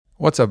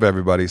What's up,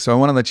 everybody? So I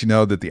want to let you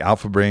know that the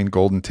Alpha Brain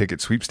Golden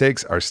Ticket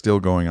Sweepstakes are still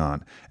going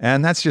on.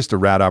 And that's just a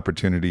rad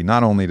opportunity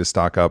not only to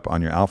stock up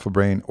on your Alpha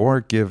Brain or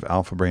give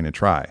Alpha Brain a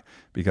try.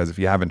 Because if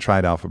you haven't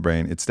tried Alpha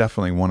Brain, it's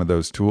definitely one of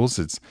those tools.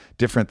 It's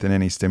different than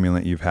any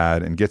stimulant you've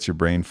had and gets your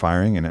brain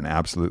firing in an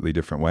absolutely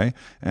different way.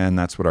 And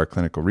that's what our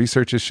clinical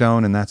research has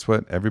shown. And that's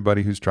what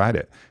everybody who's tried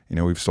it. You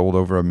know, we've sold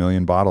over 1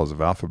 million bottles of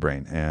Alpha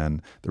Brain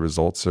and the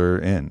results are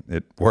in.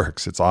 It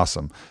works. It's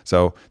awesome.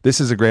 So this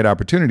is a great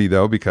opportunity,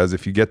 though, because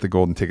if you get the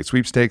Golden Ticket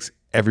Sweepstakes,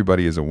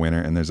 everybody is a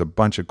winner. And there's a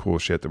bunch of cool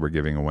shit that we're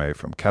giving away,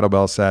 from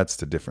kettlebell sets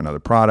to different other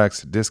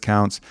products, to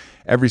discounts.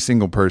 Every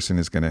single person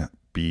is going to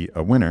be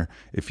a winner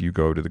if you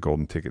go to the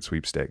Golden Ticket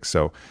Sweepstakes.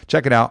 So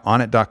check it out,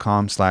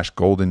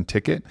 onnit.com/golden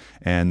ticket,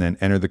 and then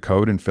enter the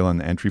code and fill in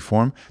the entry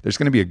form. There's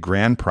going to be a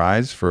grand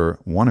prize for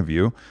one of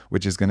you,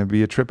 which is going to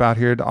be a trip out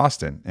here to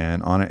Austin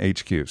and Onnit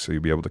HQ. So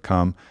you'll be able to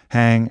come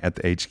hang at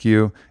the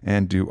HQ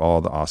and do all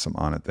the awesome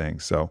Onnit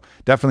things. So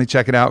definitely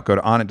check it out. Go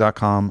to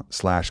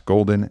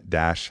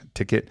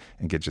onnit.com/golden-ticket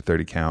and get your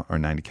 30 count or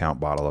 90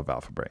 count bottle of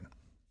Alpha Brain.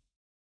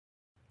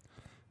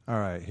 All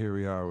right, here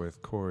we are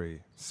with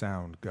Corey,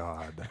 Sound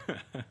God,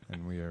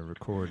 and we are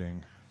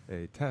recording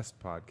a test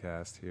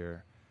podcast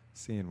here,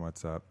 seeing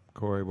what's up.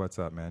 Corey, what's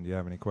up, man? Do you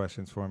have any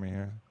questions for me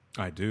here?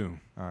 I do.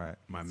 All right.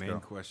 My main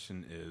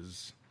question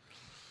is,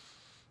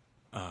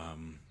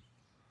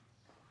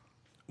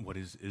 what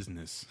is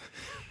isness?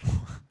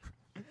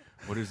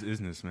 What is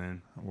isness,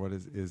 man? What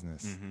is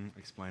isness? Mm-hmm.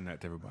 Explain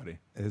that to everybody.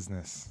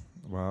 Isness.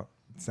 Well,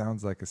 it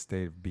sounds like a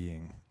state of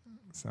being.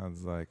 It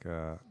sounds like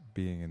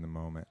being in the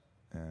moment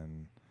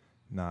and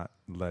not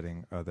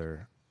letting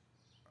other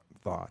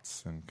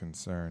thoughts and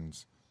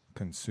concerns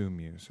consume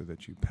you so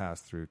that you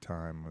pass through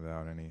time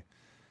without any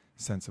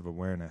sense of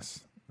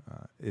awareness.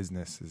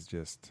 Isness is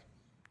just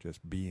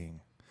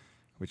being,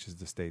 which is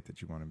the state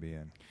that you want to be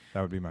in.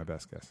 That would be my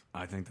best guess.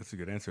 I think that's a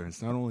good answer. And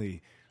it's not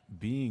only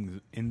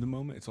being in the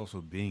moment, it's also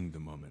being the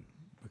moment.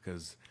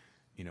 Because,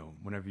 you know,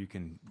 whenever you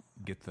can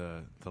get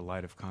the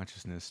light of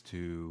consciousness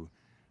to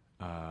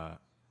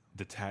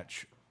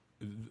detach,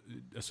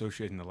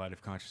 associating the light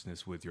of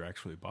consciousness with your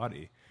actual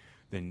body,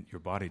 then your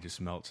body just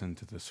melts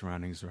into the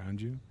surroundings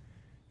around you,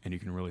 and you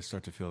can really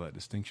start to feel that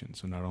distinction.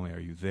 So not only are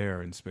you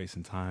there in space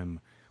and time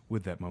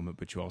with that moment,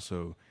 but you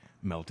also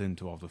melt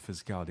into all the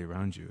physicality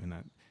around you, and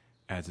that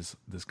adds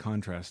this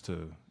contrast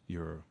to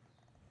your,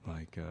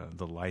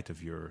 the light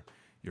of your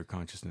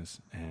consciousness,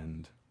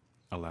 and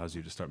allows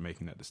you to start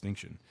making that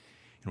distinction.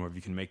 And wherever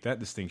you can make that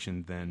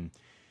distinction, then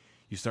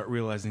you start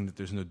realizing that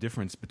there's no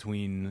difference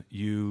between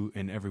you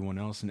and everyone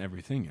else and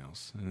everything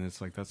else. And it's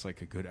like, that's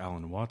like a good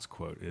Alan Watts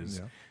quote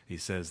is, He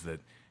says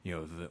that, you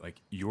know, that like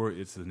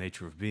it's the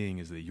nature of being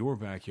is that your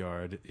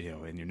backyard, you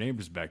know, and your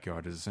neighbor's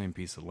backyard is the same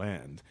piece of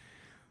land.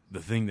 The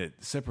thing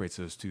that separates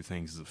those two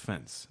things is a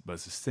fence, but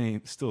it's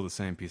still the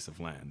same piece of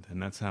land. And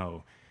that's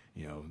how,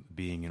 you know,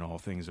 being and all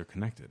things are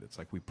connected. It's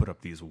like we put up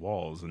these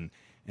walls, and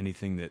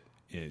anything that,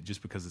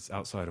 just because it's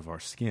outside of our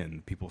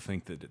skin, people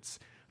think that it's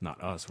not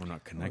us. We're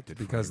not connected.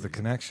 Because the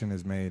connection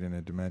is made in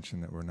a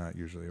dimension that we're not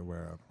usually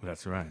aware of.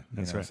 That's right.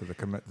 That's right. So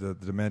the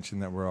dimension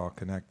that we're all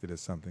connected is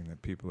something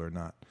that people are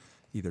not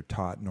either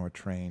taught nor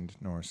trained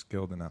nor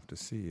skilled enough to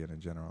see at a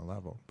general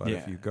level. But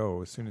if you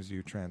go, as soon as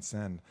you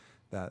transcend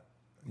that,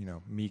 you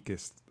know,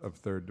 meekest of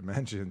third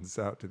dimensions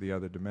out to the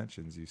other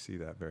dimensions, you see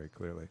that very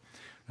clearly.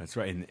 That's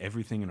right. And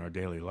everything in our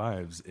daily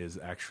lives is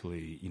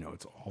actually, you know,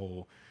 it's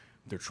all,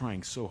 they're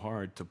trying so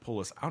hard to pull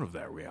us out of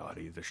that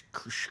reality. They're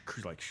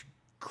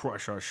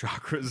crush our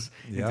chakras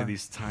into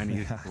these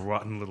tiny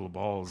rotten little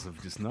balls of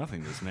just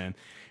nothingness, man.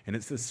 And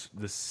it's this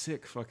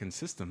sick fucking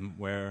system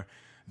where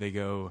they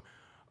go,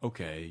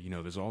 okay, you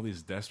know, there's all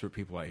these desperate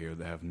people out here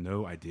that have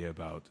no idea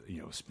about,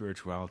 you know,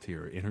 spirituality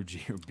or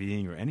energy or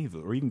being or any of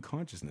it, or even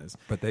consciousness.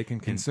 But they can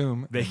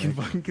consume. They can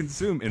fucking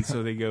consume. And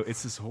so they go,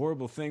 it's this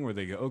horrible thing where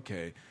they go,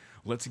 okay,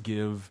 let's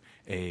give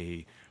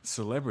a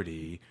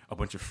celebrity a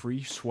bunch of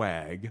free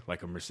swag,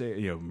 like a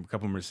Mercedes, you know, a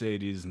couple of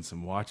Mercedes and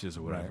some watches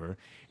or whatever, right.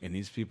 And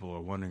these people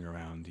are wandering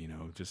around, you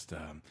know, just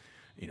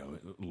you know,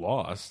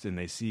 lost, and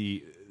they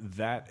see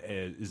that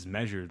is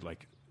measured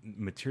like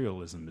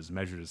materialism is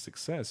measured as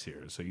success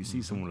here. So you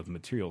see someone with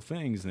material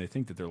things, and they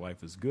think that their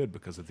life is good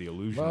because of the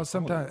illusion. Well,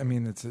 sometimes I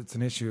mean it's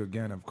an issue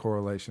again of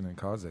correlation and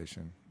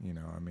causation. You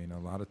know, I mean, a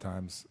lot of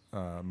times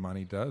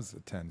money does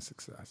attend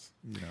success.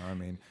 You know, I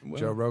mean,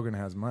 Joe Rogan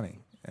has money,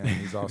 and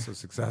he's also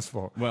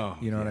successful. Well,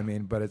 you know what I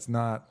mean? But it's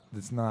not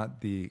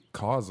the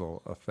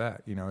causal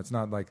effect. You know, it's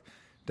not like,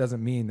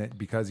 doesn't mean that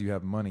because you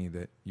have money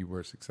that you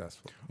were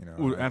successful. You know,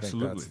 well,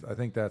 absolutely. I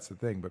think that's the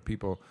thing. But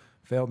people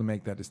fail to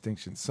make that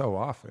distinction so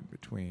often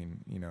between,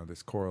 you know,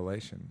 this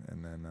correlation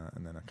and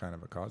then a kind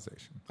of a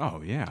causation.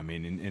 Oh yeah, I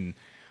mean, and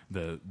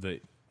the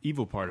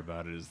evil part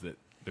about it is that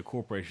the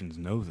corporations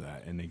know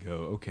that, and they go,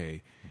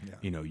 okay,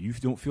 you know, you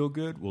don't feel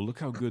good. Well, look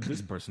how good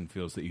this person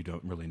feels that you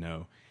don't really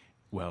know.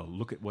 Well,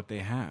 look at what they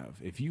have.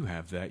 If you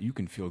have that, you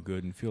can feel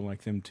good and feel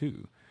like them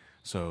too.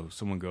 So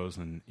someone goes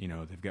and, you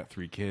know, they've got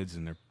 3 kids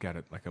and they've got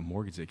like a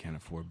mortgage they can't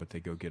afford, but they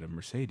go get a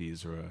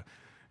Mercedes or a,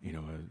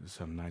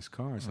 some nice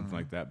car or something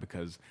like that,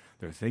 because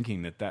they're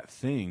thinking that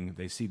thing,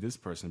 they see this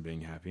person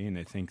being happy and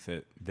they think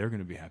that they're going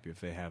to be happy if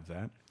they have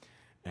that.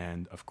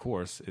 And of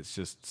course, it's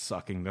just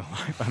sucking the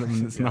life out of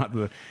them. It's not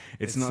the.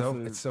 It's not.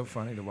 It's so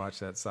funny to watch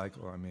that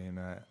cycle. I mean,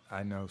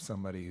 I know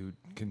somebody who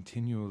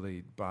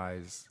continually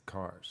buys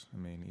cars. I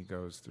mean, he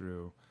goes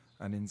through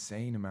an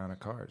insane amount of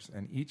cars,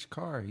 and each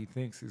car he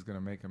thinks is going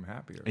to make him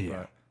happier,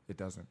 but it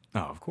doesn't. Oh,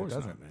 of course it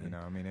doesn't. Not,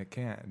 man. I mean, it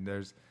can't. And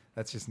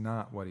that's just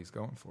not what he's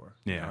going for.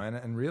 Yeah.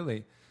 And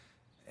really,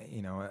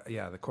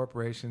 the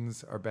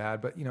corporations are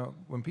bad. But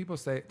when people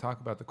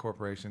talk about the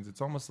corporations, it's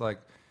almost like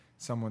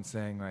someone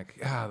saying like,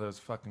 those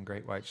fucking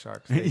great white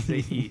sharks,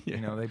 they eat,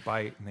 they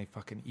bite and they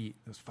fucking eat,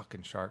 those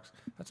fucking sharks.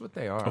 That's what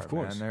they are, of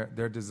course. Man.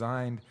 They're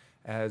designed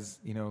as,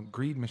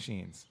 greed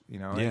machines,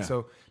 And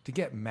so to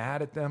get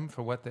mad at them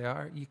for what they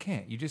are, you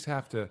can't. You just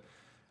have to,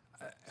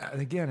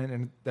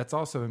 and that's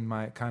also in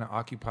my kind of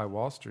Occupy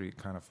Wall Street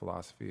kind of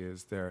philosophy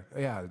is they're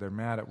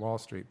mad at Wall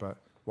Street, but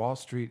Wall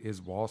Street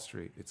is Wall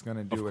Street. It's going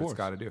to do what it's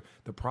got to do.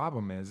 The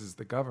problem is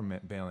the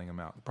government bailing them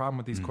out. The problem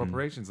with these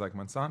corporations like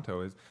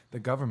Monsanto is the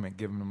government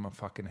giving them a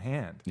fucking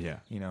hand. Yeah.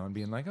 And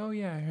being like, oh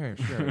yeah, here,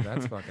 sure,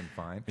 that's fucking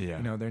fine.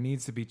 Yeah. There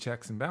needs to be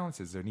checks and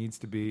balances. There needs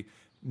to be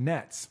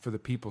nets for the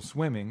people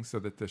swimming so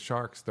that the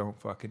sharks don't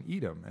fucking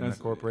eat them, and the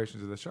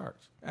corporations are the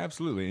sharks.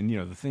 Absolutely. And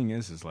the thing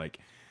is like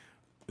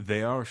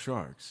they are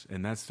sharks,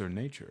 and that's their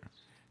nature.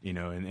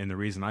 And the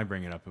reason I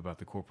bring it up about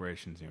the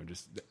corporations,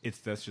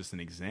 that's just an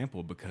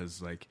example,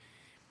 because like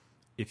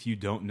if you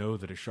don't know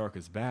that a shark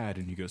is bad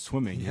and you go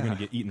swimming, you're going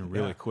to get eaten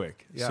really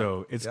quick. Yeah.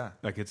 So it's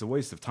like it's a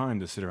waste of time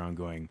to sit around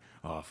going,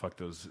 oh, fuck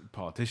those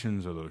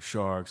politicians or those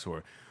sharks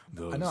or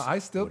those. No, I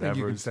still think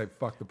you can say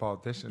fuck the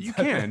politicians. You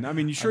can. I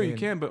mean, you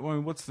can, but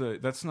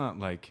that's not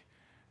like,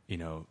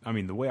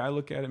 the way I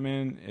look at it,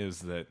 man, is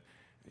that,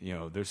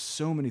 there's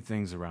so many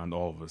things around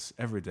all of us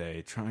every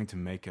day trying to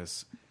make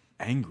us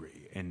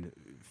angry and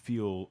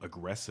feel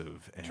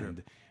aggressive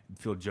and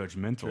feel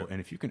judgmental. True.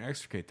 And if you can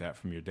extricate that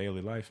from your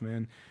daily life,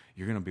 man,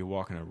 you're going to be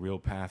walking a real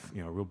path,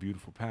 a real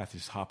beautiful path,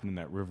 just hopping in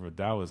that river of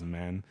Taoism,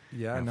 man.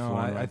 Yeah, no,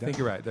 I think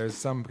you're right. There's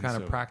some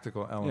kind of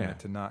practical element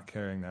to not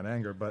carrying that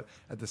anger. But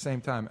at the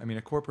same time,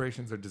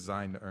 corporations are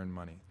designed to earn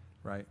money.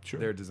 Right? Sure.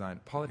 They're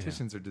designed.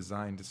 Politicians are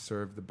designed to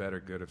serve the better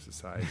good of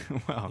society.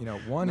 Well,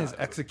 one is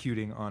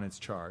executing on its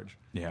charge.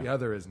 Yeah. The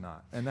other is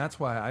not. And that's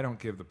why I don't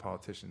give the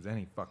politicians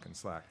any fucking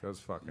slack. Those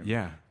fucking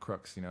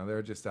crooks,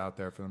 they're just out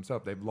there for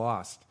themselves. They've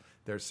lost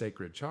their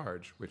sacred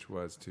charge, which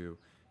was to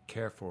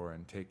care for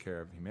and take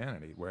care of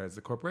humanity. Whereas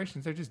the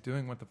corporations, they're just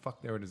doing what the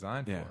fuck they were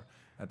designed for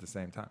at the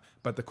same time.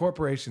 But the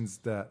corporations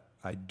that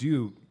I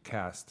do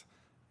cast,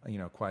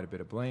 quite a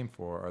bit of blame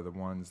for are the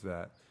ones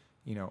that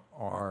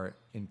are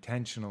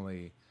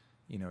intentionally,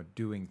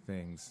 doing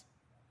things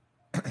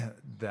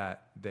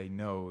that they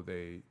know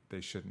they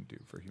shouldn't do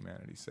for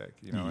humanity's sake.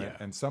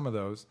 And some of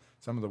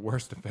the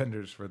worst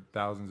offenders for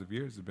thousands of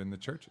years have been the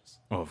churches.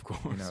 Oh, of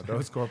course.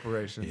 Those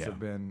corporations have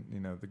been,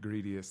 the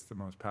greediest, the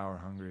most power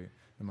hungry,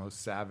 the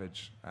most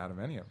savage out of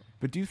any of them.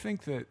 But do you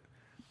think that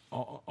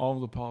all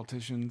the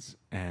politicians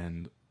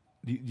and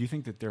do you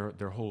think that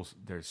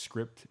their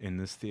script in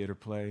this theater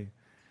play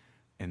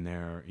and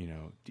their,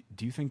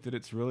 do you think that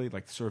it's really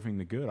like serving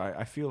the good?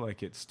 I feel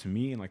like it's, to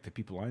me, and like the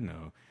people I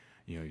know,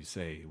 you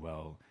say,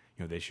 well,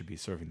 they should be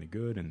serving the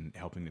good and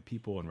helping the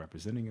people and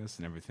representing us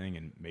and everything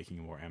and making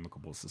a more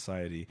amicable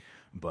society,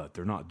 but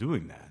they're not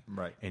doing that.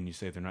 Right. And you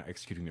say they're not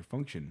executing their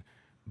function.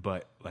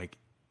 But like,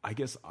 I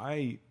guess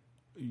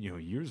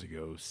years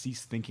ago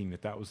ceased thinking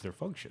that was their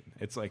function.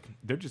 It's like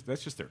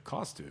that's just their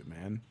costume,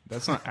 man.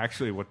 That's not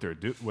actually what they're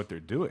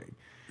doing.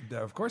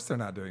 Of course they're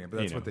not doing it, but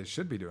that's what they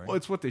should be doing. Well,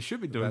 it's what they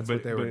should be doing. That's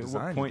what they were designed to do.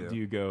 At what point do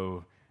you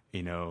go,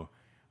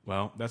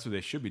 well, that's what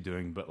they should be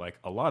doing, but like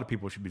a lot of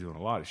people should be doing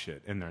a lot of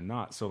shit and they're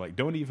not. So like,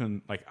 don't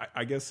even like,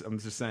 I guess I'm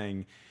just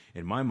saying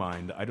in my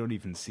mind, I don't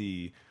even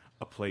see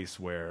a place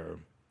where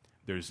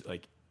there's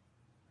like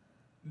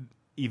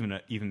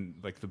even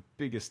like the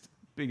biggest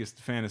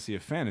fantasy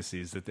of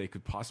fantasies that they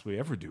could possibly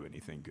ever do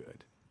anything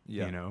good.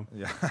 Yeah.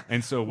 Yeah.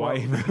 And so well,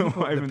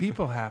 why the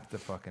people have to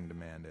fucking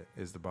demand it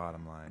is the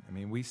bottom line.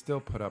 We still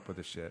put up with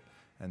the shit,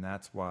 and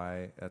that's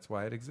why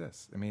it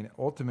exists.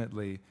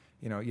 Ultimately,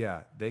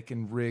 they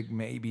can rig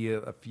maybe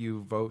a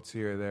few votes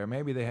here or there.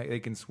 Maybe they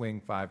can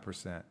swing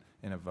 5%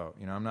 in a vote.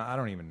 I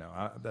don't even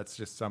know. That's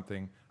just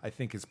something I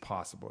think is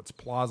possible. It's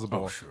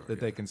plausible that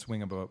they can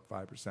swing a vote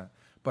 5%.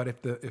 But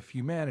if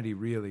humanity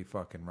really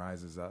fucking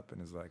rises up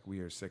and is like, we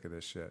are sick of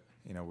this shit,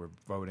 we're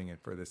voting it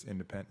for this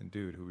independent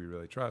dude who we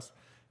really trust,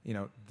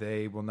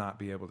 they will not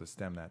be able to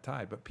stem that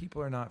tide. But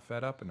people are not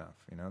fed up enough.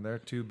 They're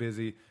too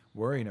busy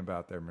worrying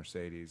about their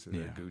Mercedes or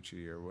their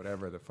Gucci or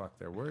whatever the fuck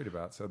they're worried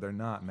about. So they're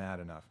not mad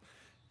enough.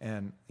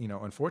 And,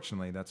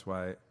 unfortunately, that's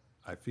why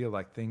I feel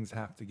like things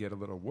have to get a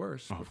little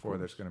worse before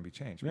there's going to be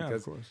change. Yeah,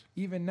 because of course.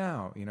 even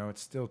now,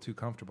 it's still too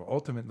comfortable.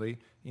 Ultimately,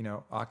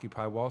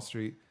 Occupy Wall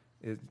Street,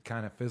 it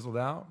kind of fizzled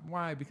out.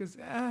 Why? Because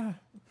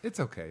it's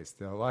okay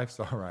still. Life's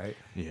all right.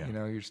 Yeah.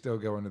 You're still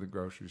going to the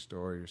grocery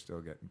store. You're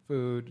still getting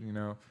food.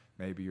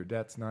 Maybe your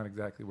debt's not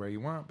exactly where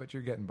you want, but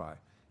you're getting by.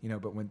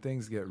 But when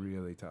things get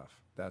really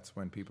tough, that's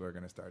when people are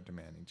going to start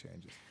demanding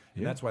changes.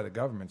 And Yeah. that's why the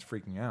government's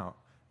freaking out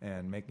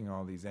and making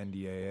all these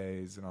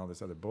NDAAs and all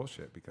this other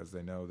bullshit, because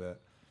they know that,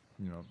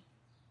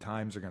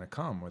 times are going to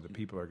come where the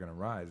people are going to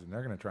rise and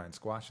they're going to try and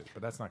squash it,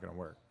 but that's not going to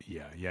work.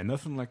 Yeah,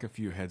 nothing like a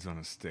few heads on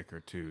a stick or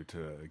two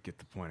to get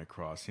the point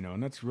across,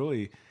 and that's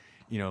really,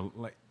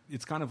 like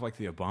it's kind of like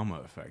the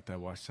Obama effect. I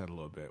watched that a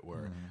little bit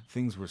where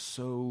things were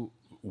so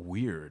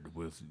weird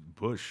with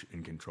Bush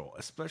in control,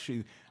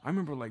 especially I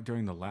remember like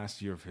during the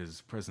last year of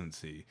his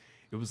presidency,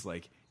 it was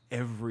like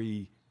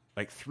every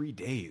 3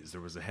 days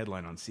there was a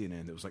headline on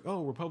CNN that was like,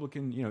 oh,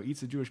 Republican,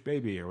 eats a Jewish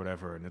baby or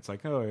whatever. And it's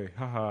like, oh,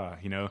 haha,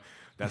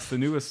 that's the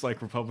newest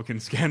like Republican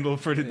scandal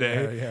for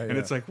today. And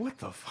it's like, what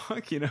the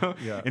fuck,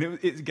 Yeah. And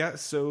it got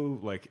so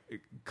like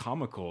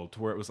comical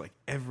to where it was like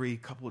every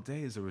couple of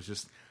days there was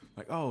just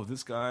like, oh,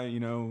 this guy,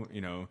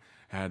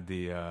 had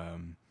the,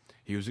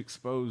 he was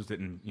exposed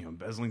in,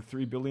 embezzling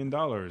 $3 billion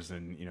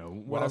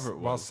and, whatever it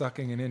was. While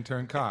sucking an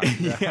intern cock.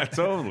 Yeah,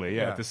 totally.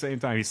 Yeah. Yeah. At the same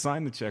time, he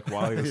signed the check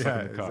while he was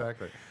sucking the cock.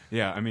 Exactly.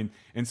 Yeah, I mean,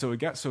 and so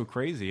it got so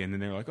crazy, and then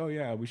they were like, "Oh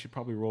yeah, we should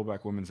probably roll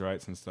back women's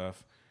rights and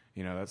stuff."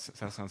 That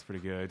sounds pretty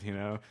good,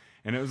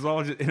 And it was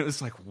all just, and it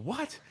was like,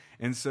 what?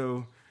 And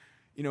so,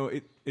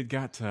 it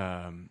got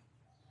to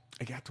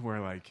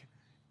where like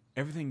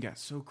everything got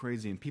so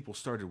crazy, and people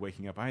started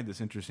waking up. I had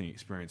this interesting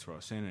experience where I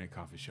was standing in a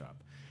coffee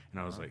shop,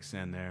 and I was like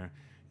standing there,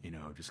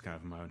 just kind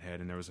of in my own head,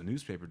 and there was a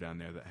newspaper down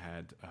there that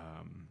had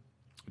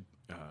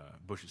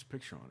Bush's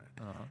picture on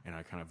it, and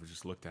I kind of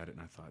just looked at it,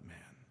 and I thought, man,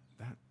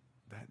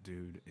 that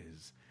dude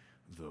is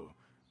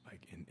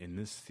in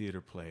this theater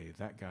play,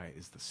 that guy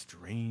is the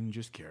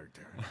strangest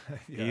character.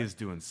 Yeah. He is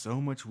doing so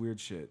much weird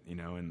shit,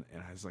 and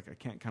I was like, I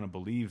can't kind of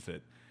believe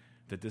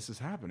that this is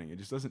happening. It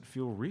just doesn't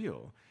feel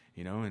real,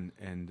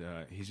 and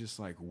he's just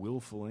like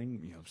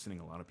willfulling, sending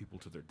a lot of people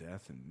to their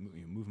death and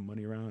moving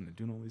money around and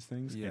doing all these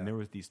things. Yeah. And there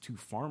were these two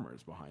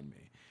farmers behind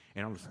me,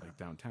 and I was like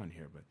downtown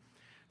here, but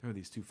there were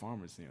these two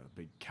farmers,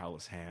 big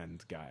callous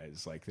hand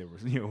guys, like they were,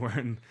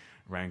 wearing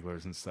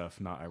Wranglers and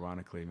stuff, not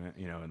ironically, man,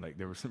 and like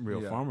there were some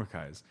real farmer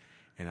guys,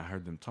 and I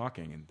heard them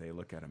talking, and they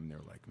look at him, and they're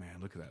like,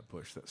 man, look at that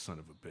Bush, that son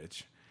of a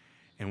bitch.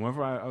 And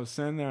whenever I was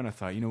sitting there, and I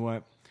thought, you know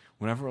what?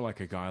 Whenever like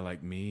a guy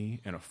like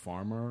me and a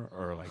farmer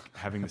are like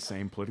having the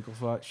same political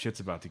thought, shit's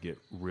about to get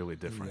really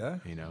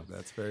different. Yeah,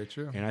 that's very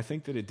true. And I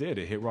think that it did.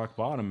 It hit rock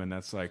bottom, and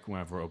that's like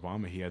whenever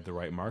Obama, he had the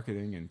right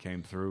marketing and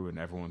came through, and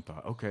everyone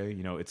thought, okay,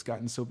 it's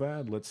gotten so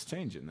bad, let's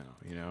change it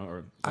now.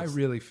 Or I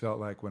really felt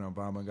like when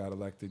Obama got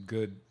elected,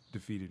 good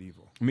defeated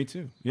evil. Me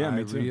too. Yeah,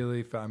 me too.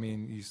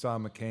 You saw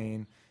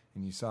McCain.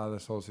 And you saw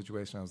this whole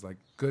situation. I was like,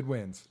 good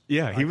wins.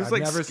 Yeah, he was I've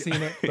like never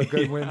seen it, but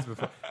good wins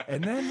before.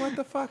 And then what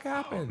the fuck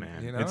happened?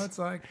 Man. It's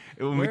like,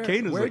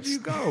 McCain was where'd you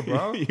go,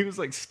 bro? He was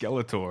like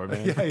Skeletor,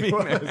 man. Yeah, he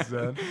was,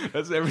 man.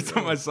 That's every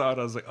time I saw it,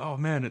 I was like, oh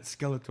man, it's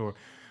Skeletor.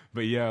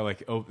 But yeah,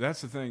 like, that's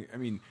the thing. I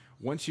mean,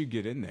 once you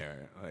get in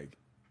there, like,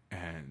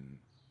 and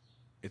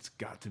it's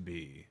got to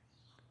be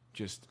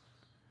just,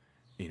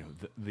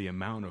 the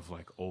amount of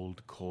like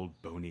old, cold,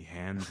 bony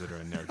hands that are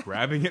in there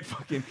grabbing at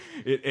fucking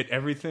at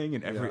everything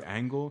and every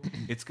angle.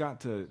 It's got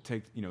to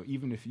take,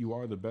 even if you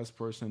are the best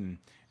person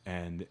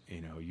and,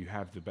 you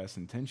have the best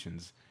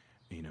intentions,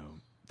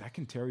 that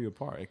can tear you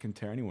apart. It can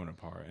tear anyone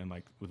apart. And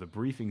like with the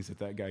briefings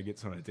that guy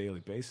gets on a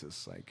daily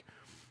basis, like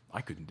I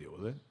couldn't deal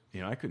with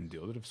it. I couldn't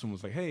deal with it if someone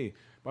was like, hey,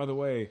 by the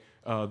way,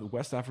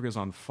 West Africa's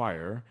on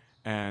fire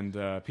and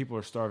people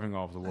are starving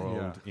all over the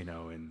world,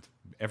 and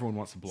everyone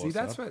wants to blow us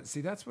up.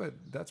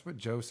 That's what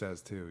Joe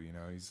says too.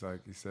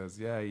 He says,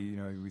 yeah,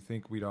 we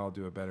think we'd all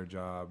do a better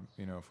job,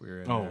 if we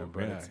were in there,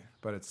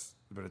 but it's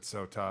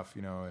so tough,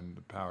 and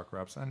the power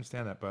corrupts. I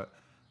understand that, but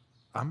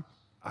I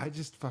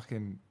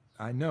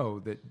know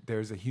that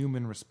there's a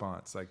human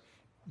response. Like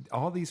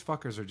all these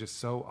fuckers are just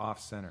so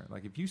off center.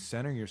 Like if you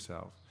center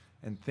yourself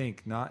and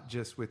think not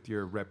just with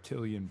your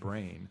reptilian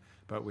brain,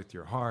 but with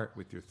your heart,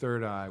 with your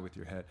third eye, with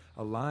your head,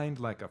 aligned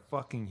like a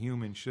fucking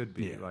human should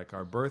be, like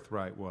our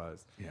birthright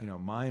was,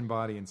 mind,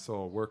 body, and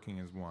soul working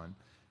as one,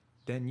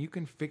 then you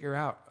can figure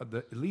out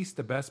at least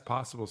the best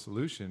possible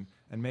solution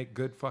and make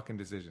good fucking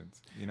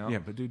decisions, Yeah,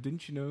 but dude,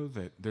 didn't you know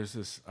that there's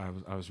this,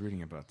 I was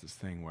reading about this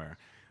thing where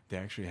they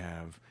actually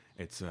have,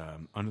 it's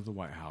under the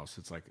White House,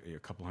 it's like a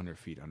couple 100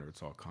 feet under,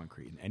 it's all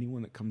concrete, and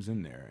anyone that comes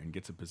in there and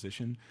gets a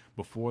position,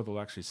 before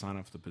they'll actually sign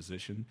off the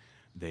position,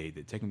 they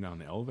take them down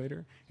the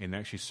elevator and they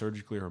actually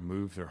surgically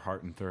remove their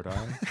heart and third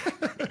eye.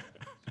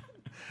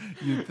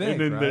 You'd think,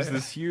 and then right? there's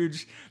this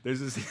huge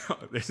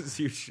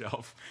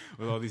shelf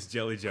with all these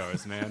jelly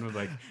jars, man, with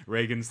like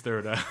Reagan's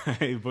third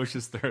eye,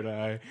 Bush's third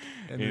eye,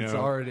 and it's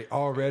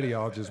already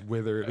all just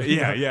withered.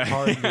 Yeah,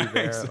 hardly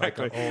there,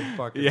 exactly. like an old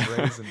fucking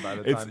raisin by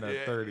the time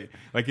they're 30.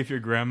 Like if your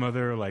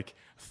grandmother like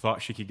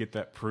thought she could get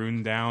that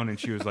prune down and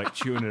she was like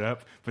chewing it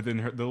up, but then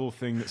the little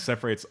thing that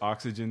separates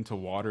oxygen to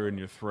water in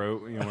your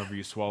throat, whenever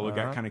you swallow,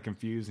 got kind of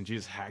confused, and she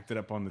just hacked it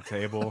up on the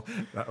table.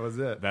 That was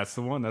it. That's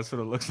the one. That's what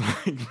it looks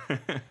like.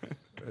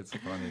 It's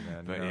funny,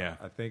 man. But yeah,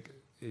 I think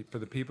for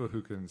the people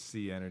who can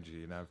see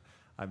energy, and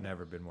I've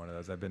never been one of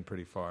those. I've been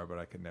pretty far, but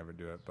I could never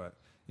do it. But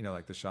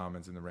like the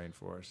shamans in the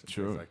rainforest and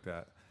Sure. things like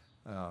that.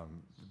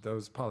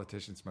 Those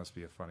politicians must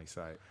be a funny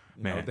sight.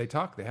 Man. They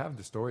have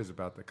the stories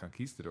about the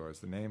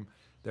conquistadors.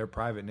 Their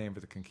private name for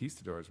the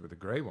conquistadors were the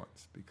gray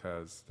ones,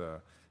 because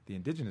the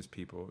indigenous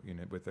people,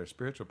 with their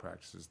spiritual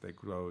practices, they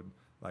glowed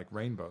like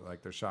rainbow,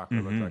 like their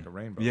chakra looked like a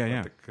rainbow. Yeah, but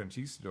yeah. the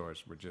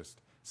conquistadors were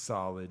just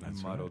solid,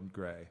 That's muddled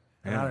gray.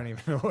 And Yeah. I don't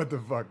even know what the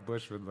fuck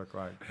Bush would look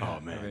like. Oh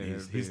man, I mean,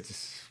 he's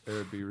just. it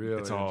would be really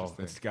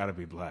interesting. It's got to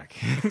be black.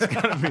 It's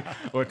got to be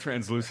or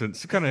translucent.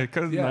 It's kind of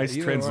nice either one or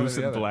the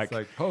translucent other. black. It's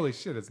like, holy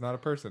shit, it's not a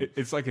person.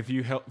 It's like if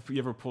you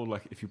ever pull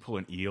if you pull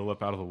an eel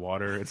up out of the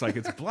water, it's like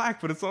it's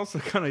black, but it's also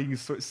kind of you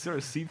sort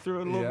of see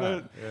through it a little Yeah,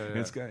 bit. yeah, And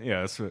it's got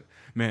that's what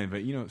man.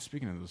 But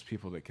speaking of those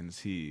people that can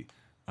see,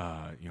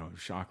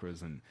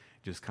 chakras and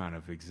just kind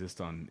of exist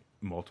on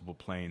multiple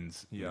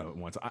planes at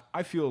once.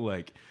 I feel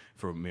like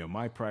for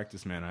my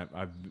practice, man,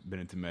 I've been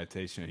into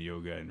meditation and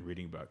yoga and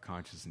reading about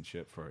conscious and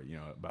shit for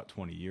about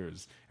 20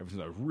 years, ever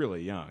since I was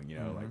really young.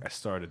 Like I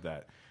started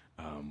that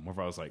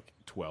whenever I was like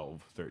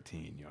 12,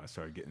 13. I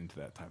started getting into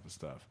that type of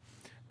stuff,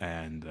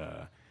 and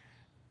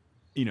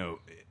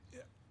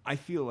I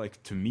feel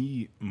like, to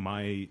me,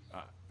 my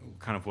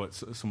kind of what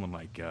someone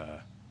like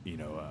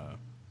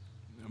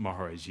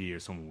Maharaji or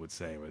someone would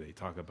say, where they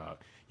talk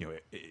about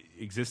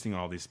existing on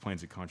all these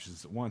planes of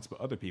consciousness at once,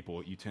 but other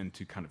people, you tend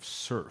to kind of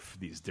surf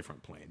these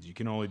different planes. You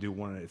can only do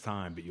one at a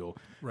time, but you'll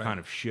kind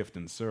of shift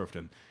and surf,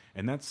 and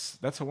that's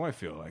how I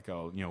feel. Like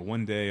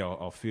one day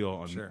I'll feel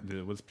on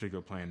this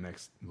particular plane,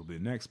 next will be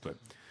the next. But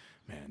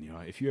man,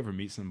 if you ever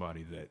meet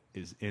somebody that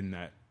is in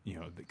that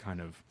that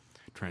kind of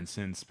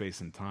transcends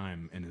space and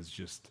time and is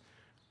just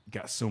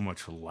got so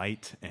much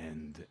light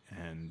and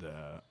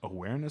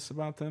awareness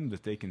about them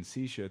that they can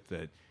see shit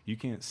that you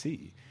can't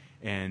see.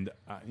 And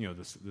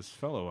this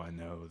fellow I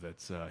know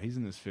that's he's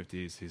in his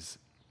 50s. He's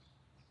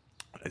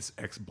this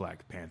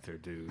ex-Black Panther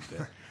dude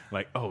that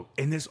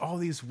and there's all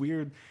these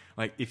weird,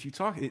 like, if you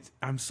talk,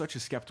 I'm such a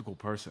skeptical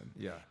person.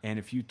 Yeah. And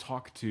if you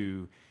talk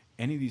to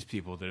any of these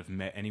people that have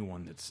met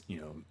anyone that's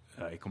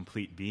a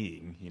complete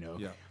being,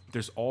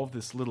 there's all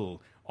this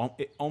little,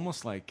 it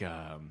almost like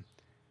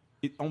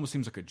it almost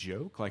seems like a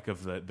joke, like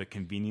of the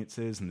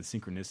conveniences and the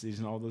synchronicities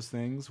and all those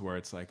things, where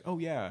it's like, oh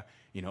yeah,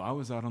 I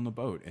was out on the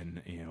boat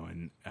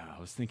and I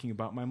was thinking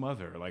about my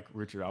mother, like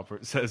Richard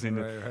Alpert says, and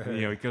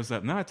he goes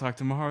up. Now I talked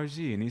to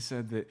Maharaji and he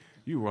said that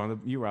you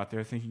were out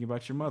there thinking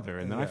about your mother,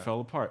 and then I fell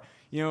apart.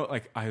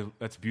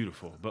 That's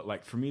beautiful, but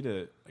like for me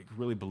to like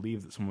really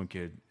believe that someone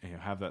could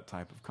have that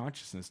type of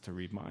consciousness to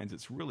read minds,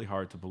 it's really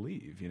hard to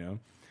believe. It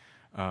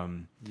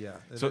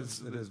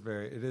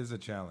is a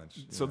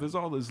challenge. So there's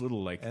all those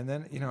little and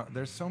then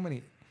there's so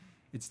many.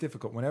 It's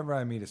difficult. Whenever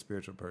I meet a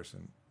spiritual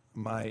person,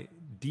 my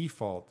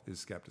default is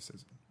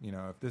skepticism.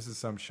 If this is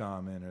some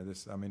shaman or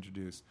this I'm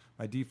introduced,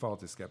 my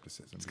default is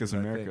skepticism. It's because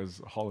America's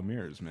a hall of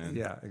mirrors, man.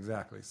 Yeah,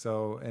 exactly.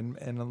 So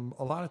and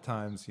a lot of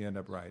times you end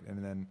up right,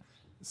 and then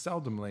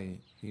seldomly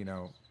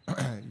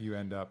you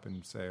end up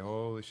and say,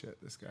 holy shit,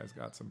 this guy's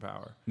got some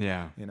power.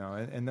 Yeah.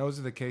 And those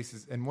are the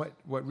cases. And what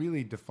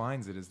really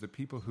defines it is the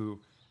people who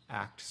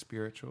act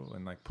spiritual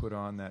and like put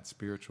on that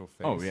spiritual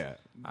face. Oh yeah,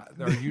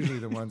 are usually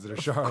the ones that are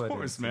charlatans. Of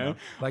course, man.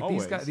 Like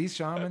Always. these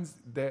shamans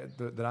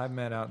that I've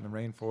met out in the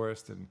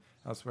rainforest and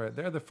elsewhere,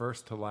 they're the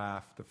first to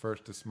laugh, the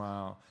first to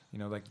smile.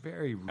 Like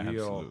very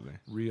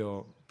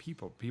real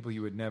people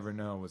you would never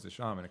know was a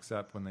shaman,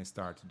 except when they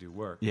start to do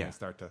work. Yeah. They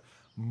start to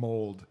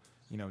mold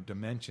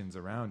dimensions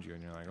around you,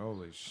 and you're like,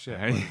 holy shit.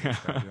 What is this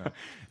guy doing?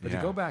 But to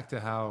go back to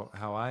how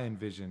I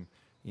envision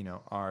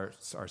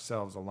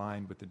ourselves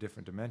aligned with the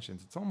different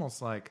dimensions, it's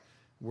almost like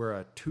we're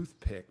a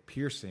toothpick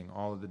piercing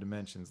all of the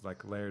dimensions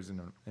like layers in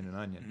an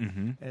onion.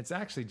 Mm-hmm. And it's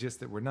actually just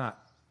that we're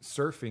not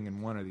surfing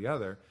in one or the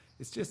other.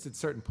 It's just at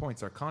certain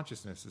points our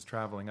consciousness is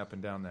traveling up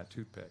and down that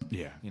toothpick.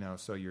 Yeah.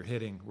 So we're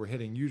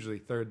hitting usually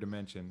third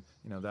dimension.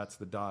 That's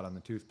the dot on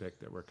the toothpick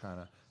that we're kind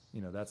of,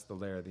 that's the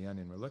layer of the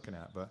onion we're looking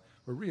at. But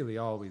we're really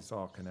always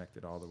all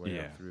connected all the way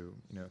up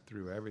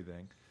through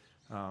everything.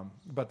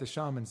 But the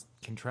shamans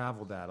can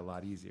travel that a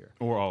lot easier.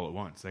 Or all at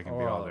once. They can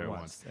be all there at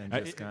once. And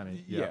just kind of,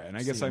 and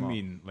I guess I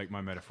mean, like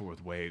my metaphor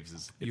with waves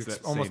is you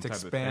that almost same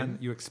type of thing.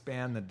 You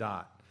expand the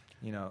dot,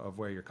 of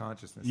where your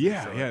consciousness is.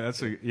 Yeah,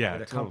 So it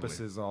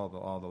encompasses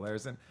all the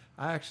layers. And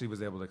I actually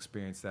was able to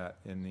experience that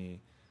in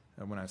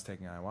when I was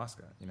taking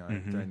ayahuasca.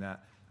 During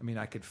that,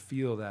 I could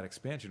feel that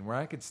expansion where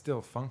I could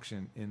still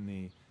function in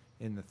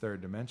the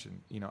third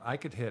dimension. I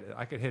could hit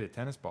a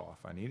tennis ball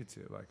if I needed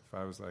to. Like if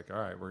I was like,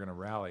 all right, we're gonna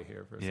rally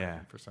here for a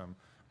second for some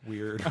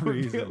weird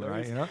reason,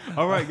 right?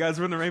 All right, guys,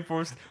 we're in the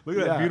rainforest. Look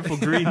at that beautiful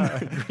green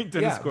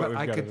tennis court.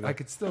 But I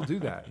could still do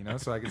that,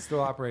 so I could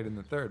still operate in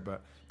the third.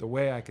 But the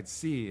way I could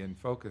see and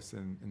focus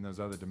in those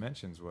other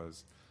dimensions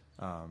was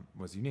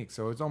unique.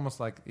 So it's almost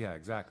like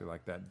exactly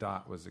like that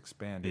dot was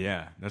expanded.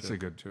 Yeah, that's a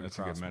good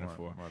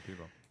metaphor. More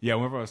people. Yeah,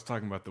 whenever I was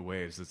talking about the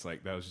waves, it's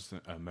like that was just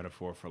a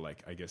metaphor for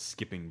like I guess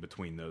skipping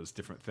between those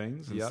different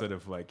things instead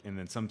of like, and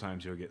then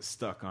sometimes you'll get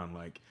stuck on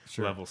like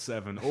level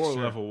 7 or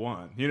level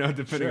 1,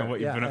 depending on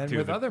what you've been up to. And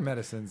with other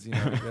medicines,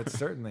 that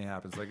certainly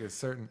happens. Like at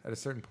a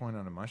certain point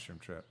on a mushroom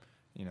trip,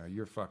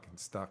 you're fucking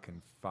stuck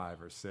in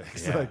 5 or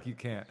 6. Yeah. Like you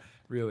can't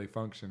really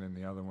function in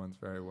the other ones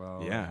very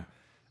well. Yeah.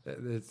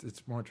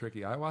 It's more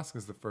tricky. Ayahuasca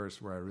is the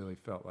first where I really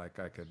felt like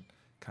I could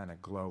kind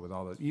of glow with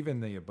all those. Even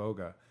the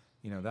iboga,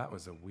 that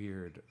was a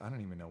weird, I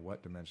don't even know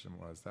what dimension it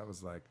was. That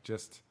was like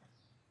just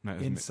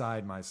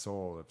inside my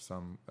soul of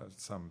some,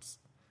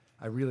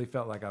 I really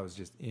felt like I was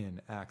just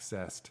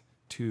accessed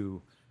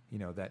to,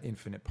 that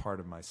infinite part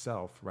of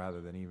myself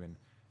rather than even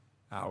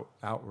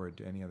outward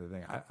to any other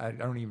thing. I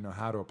don't even know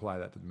how to apply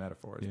that to the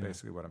metaphor is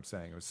basically what I'm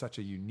saying. It was such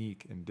a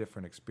unique and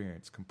different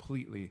experience,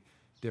 completely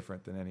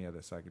different than any other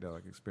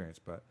psychedelic experience,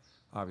 but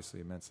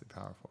obviously immensely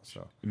powerful.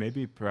 So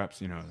maybe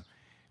perhaps,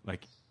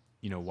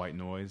 white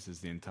noise is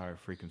the entire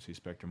frequency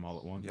spectrum all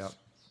at once. Yep.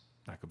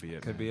 That could be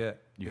it. Could man. be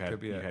it. You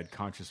had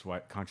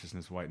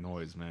consciousness white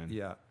noise, man.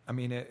 Yeah. I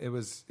mean, it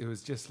was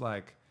just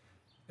like,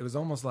 it was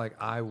almost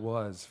like I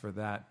was for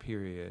that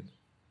period,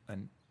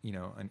 an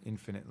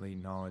infinitely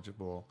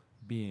knowledgeable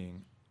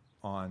being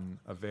on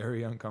a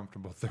very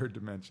uncomfortable third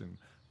dimension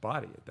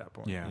body at that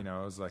point. Yeah.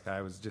 It was like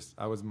I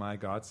was my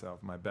God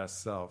self, my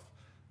best self,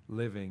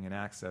 living and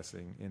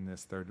accessing in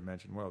this third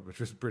dimension world, which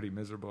was pretty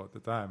miserable at the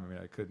time. I mean,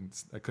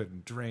 I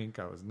couldn't drink.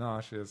 I was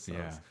nauseous.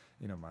 Yeah. I was,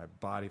 my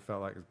body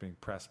felt like it was being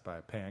pressed by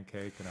a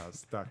pancake, and I was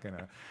stuck in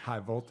a high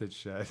voltage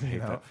shed. I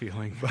hate that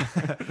feeling.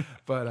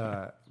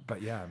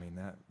 But yeah, I mean,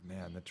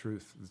 the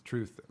truth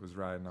that was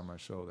riding on my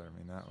shoulder. I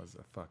mean, that was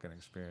a fucking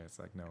experience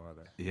like no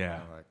other.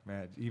 Yeah. Like,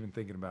 man, even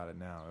thinking about it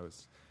now, it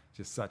was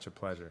just such a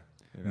pleasure.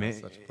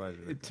 Such a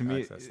pleasure to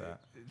me, access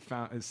that.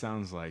 It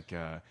sounds like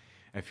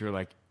if you're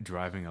like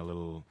driving a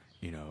little,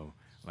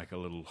 like a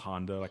little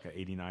Honda, like an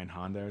 89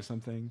 Honda or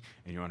something,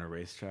 and you're on a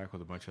racetrack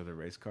with a bunch of other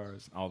race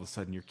cars, and all of a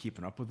sudden you're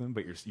keeping up with them,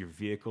 but your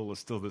vehicle is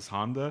still this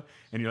Honda,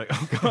 and you're like,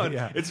 oh God,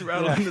 it's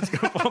rattling, it's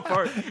going to fall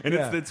apart, and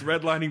it's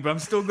redlining, but I'm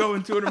still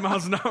going 200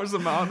 miles an hour, so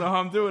I don't know how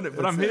I'm doing it,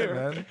 but I'm here.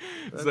 Man.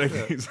 It's like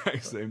the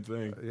exact same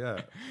thing.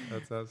 Yeah,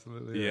 that's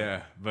absolutely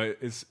it. But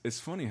it's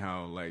funny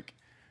how like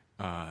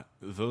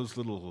those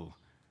little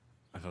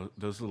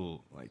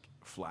like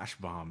flash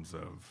bombs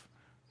of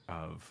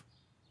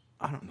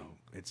I don't know,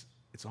 it's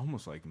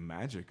almost like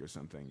magic or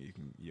something. You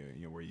can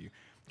where you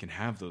can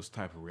have those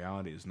type of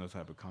realities and those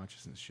type of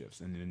consciousness shifts,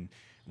 and then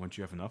once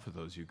you have enough of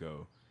those, you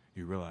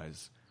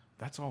realize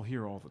that's all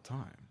here all the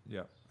time.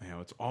 Yep.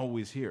 It's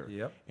always here.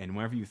 Yep. And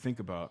whenever you think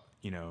about,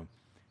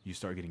 you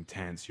start getting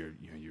tense, you're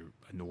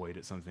annoyed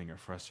at something or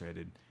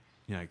frustrated,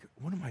 you're like,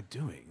 what am I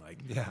doing?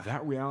 Like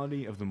that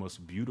reality of the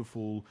most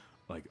beautiful,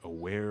 like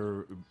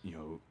aware,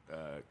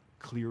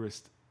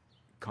 clearest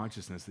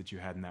consciousness that you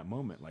had in that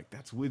moment, like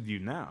that's with you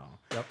now.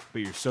 Yep.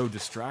 But you're so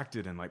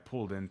distracted and like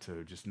pulled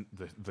into just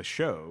the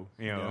show.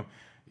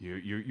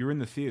 You're in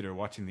the theater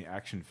watching the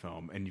action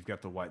film, and you've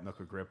got the white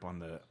knuckle grip on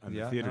the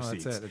theater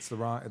seats. That's it. It's the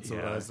wrong. It's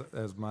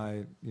as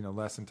my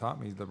lesson taught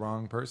me. The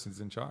wrong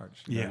person's in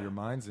charge. Your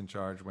mind's in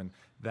charge when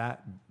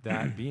that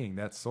being,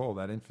 that soul,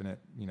 that infinite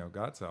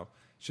God self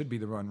should be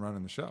the one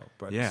running the show.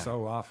 But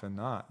so often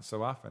not.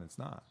 So often it's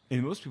not.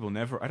 And most people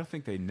never. I don't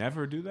think they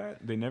never do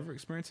that. They never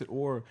experience it,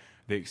 or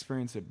they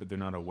experience it, but they're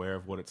not aware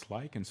of what it's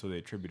like, and so they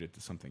attribute it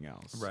to something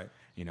else. Right.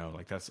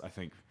 Like that's, I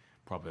think,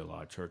 probably a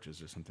lot of churches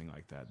or something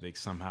like that. They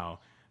somehow,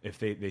 if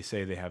they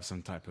say they have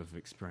some type of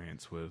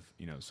experience with,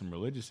 some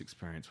religious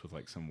experience with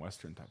like some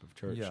Western type of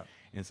church. Yeah.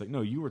 And it's like,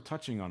 no, you were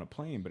touching on a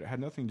plane, but it had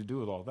nothing to do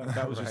with all that.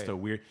 That was just a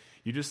weird,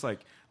 you just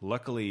like,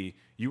 luckily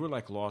you were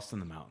like lost in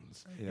the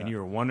mountains and you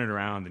were wandering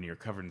around and you're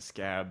covered in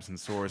scabs and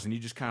sores, and you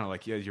just kind of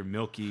like, your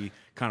milky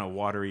kind of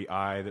watery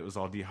eye that was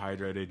all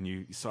dehydrated, and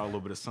you saw a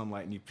little bit of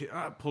sunlight, and you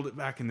pulled it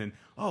back, and then,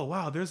 oh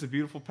wow, there's a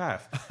beautiful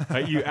path.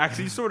 You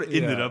actually sort of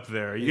ended up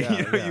there.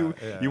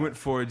 You went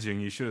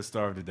foraging. You should have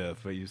starved to death,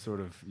 but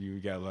you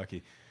got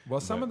lucky. Well,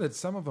 some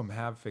of them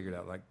have figured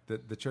out, like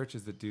the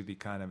churches that do the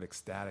kind of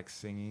ecstatic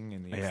singing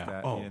and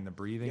and the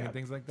breathing and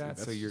things like that.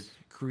 So you're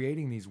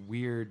creating these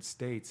weird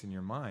states in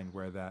your mind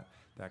where that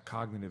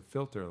cognitive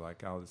filter,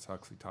 like Aldous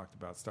Huxley talked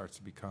about, starts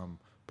to become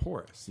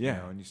porous.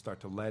 And you start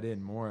to let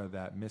in more of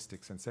that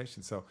mystic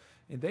sensation. So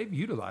and they've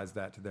utilized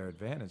that to their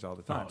advantage all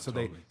the time.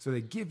 So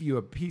they give you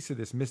a piece of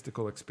this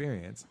mystical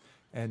experience,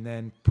 and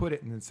then put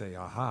it and then say,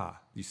 aha,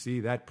 you see,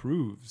 that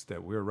proves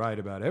that we're right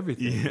about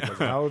everything. Because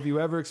how have you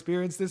ever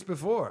experienced this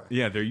before?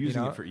 Yeah, they're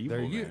using it for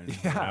evil.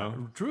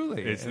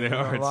 Truly. In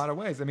a lot of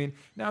ways. I mean,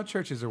 now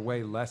churches are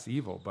way less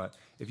evil, but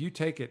if you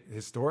take it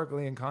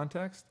historically in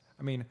context,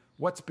 I mean,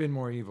 what's been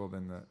more evil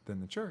than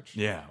the church?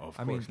 Yeah, of course.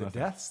 I mean, the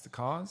nothing. deaths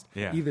caused,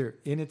 Yeah. either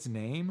in its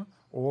name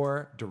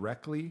or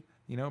directly,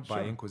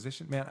 by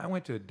Inquisition. Man, I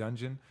went to a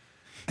dungeon,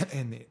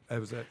 and I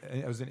was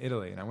in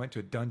Italy, and I went to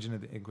a dungeon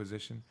of the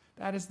Inquisition.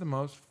 That is the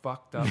most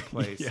fucked up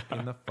place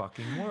in the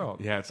fucking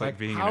world. Yeah, it's like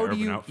being in Urban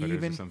Urban Outfitters or how do you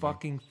even something.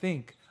 fucking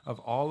think of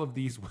all of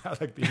these?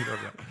 Like being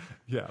Sorry,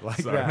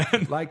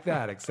 that, like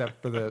that,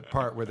 except for the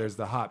part where there's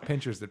the hot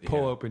pinchers that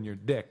pull open your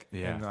dick,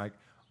 and like,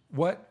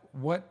 what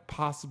what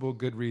possible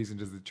good reason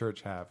does the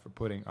church have for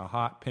putting a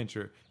hot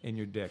pincher in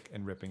your dick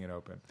and ripping it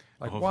open?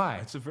 Like, why?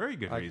 It's a very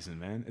good reason,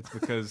 man. It's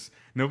because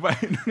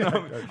nobody.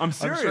 No, I'm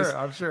serious.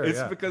 I'm sure.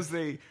 It's because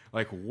they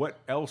like. What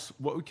else?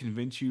 What would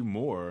convince you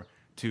more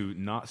to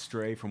not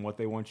stray from what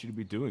they want you to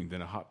be doing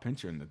than a hot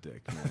pincher in the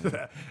dick?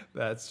 Man?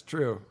 That's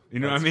true. You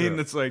know what I That's mean? true.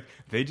 It's like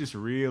they just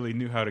really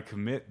knew how to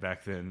commit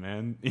back then,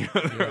 man. You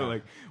know, they were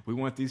like, we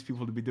want these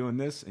people to be doing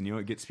this, and you know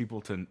what gets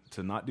people to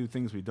not do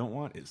things we don't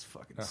want is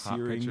fucking A hot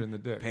searing pincher in the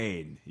dick.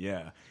 pain.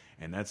 Yeah.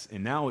 And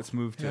now it's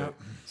moved to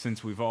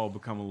since we've all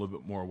become a little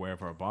bit more aware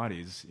of our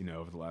bodies, you know,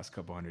 over the last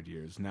couple hundred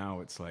years. Now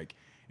it's like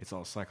it's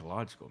all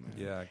psychological, man.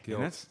 Yeah, guilt.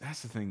 And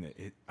that's the thing that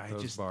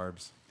Those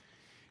barbs.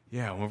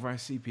 yeah, whenever I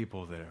see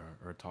people that are,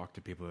 or talk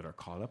to people that are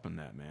caught up in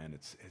that, man,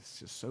 it's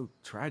just so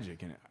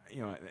tragic. And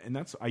you know, and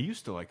that's I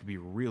used to like be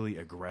really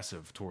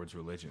aggressive towards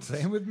religion.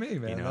 Same with me,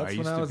 man. You know, That's I when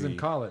used I to was in be-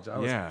 college. I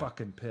was yeah.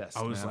 fucking pissed.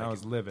 I was man. like- I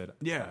was livid.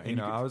 Yeah, and you you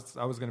know, could-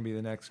 I was going to be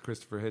the next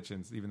Christopher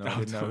Hitchens, even though I Oh,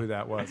 didn't know who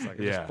that was. Like, I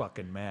was Yeah. just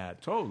fucking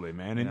mad. Totally,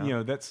 man. And Yeah.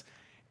 you know,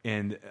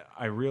 and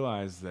I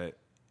realized that,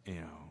 you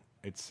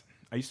know,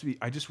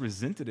 I just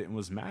resented it and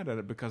was mad at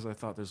it because I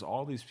thought there's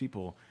all these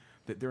people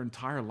that their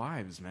entire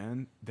lives,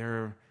 man,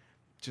 they're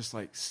just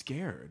like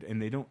scared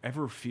and they don't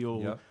ever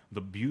feel Yep.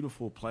 the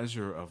beautiful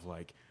pleasure of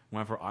like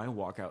whenever I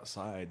walk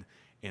outside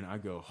and I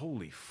go,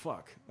 holy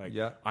fuck. Like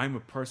Yeah. I'm a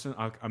person,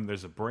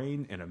 there's a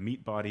brain and a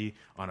meat body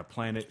on a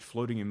planet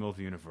floating in the middle of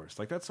the universe.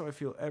 Like that's how I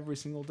feel every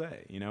single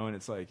day, you know? And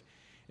it's like,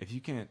 if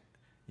you can't,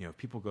 you know,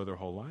 people go their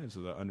whole lives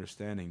without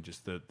understanding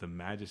just the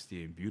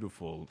majesty and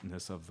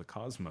beautifulness of the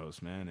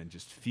cosmos, man, and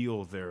just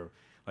feel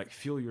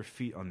feel your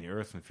feet on the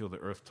earth and feel the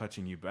earth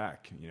touching you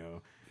back, you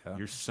know. Yeah.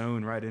 You're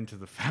sewn right into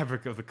the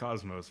fabric of the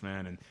cosmos,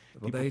 man, and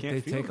Well, people they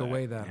can't feel take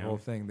away that you know? whole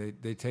thing.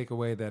 They take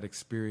away that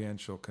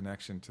experiential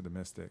connection to the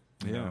mystic.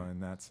 You Yeah. know,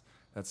 and that's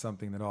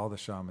something that all the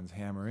shamans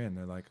hammer in.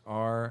 They're like,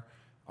 our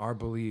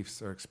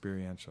beliefs are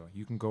experiential.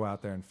 You can go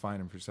out there and find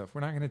them for yourself.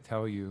 We're not going to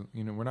tell you,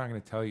 we're not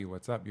going to tell you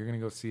what's up. You're going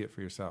to go see it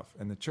for yourself.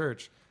 And the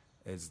church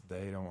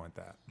they don't want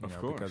that, Of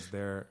course.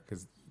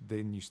 because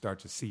then you start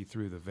to see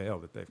through the veil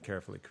that they've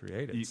carefully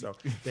created. You- So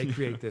they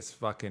create this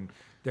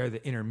they're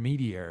the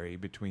intermediary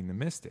between the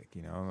mystic,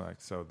 you know, like,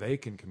 so they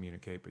can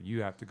communicate, but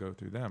you have to go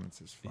through them. It's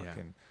just Yeah.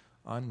 fucking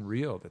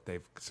unreal that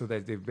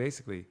they've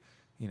basically,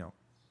 you know,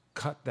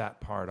 cut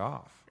that part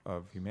off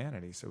of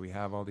humanity. So we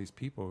have all these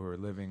people who are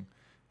living,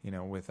 you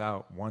know,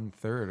 without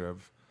 1/3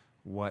 of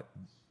what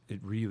it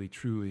really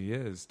truly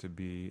is to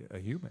be a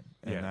human.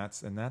 And Yeah.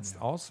 that's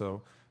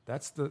also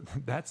that's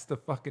the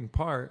fucking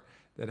part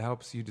that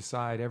helps you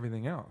decide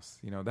everything else.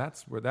 You know,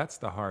 that's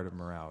the heart of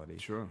morality.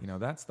 Sure. You know,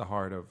 that's the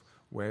heart of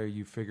where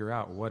you figure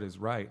out what is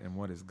right and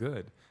what is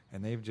good.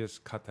 And they've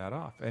just cut that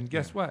off. And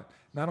guess what?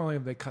 Not only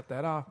have they cut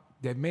that off,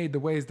 they've made the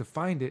ways to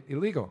find it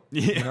illegal.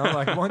 Yeah. You know,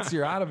 like once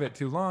you're out of it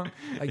too long,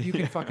 like you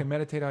can fucking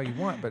meditate all you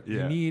want, but you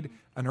Yeah. need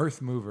an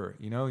earth mover.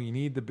 You know, you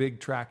need the big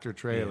tractor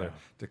trailer Yeah.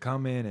 to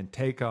come in and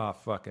take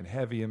off fucking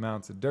heavy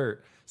amounts of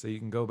dirt so you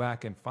can go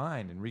back and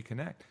find and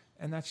reconnect.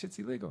 And that shit's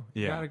illegal.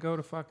 You Yeah. got to go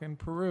to fucking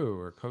Peru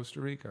or Costa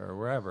Rica or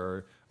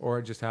wherever,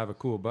 or just have a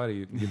cool buddy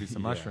who can give you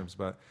some Yeah. mushrooms.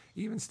 But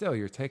even still,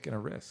 you're taking a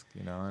risk,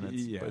 you know, and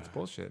Yeah. it's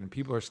bullshit. And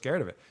people are scared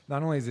of it.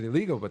 Not only is it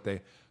illegal, but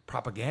they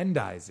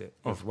propagandize it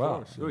as well.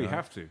 Course. Oh, you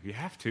have to. You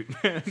have to,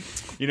 man.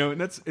 You know,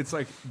 and it's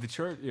like the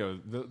church, you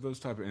know, those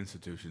type of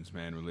institutions,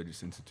 man,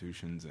 religious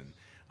institutions and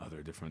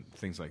other different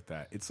things like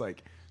that. It's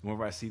like,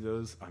 whenever I see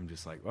those, I'm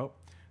just like, well,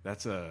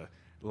 that's a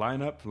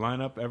line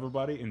up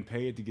everybody and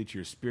pay it to get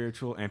your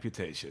spiritual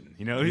amputation.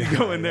 You know, you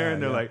go in there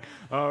and they're like,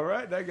 all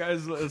right, that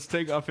guy's, let's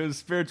take off his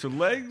spiritual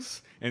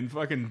legs and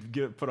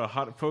fucking put a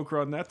hot poker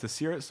on that to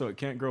sear it so it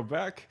can't grow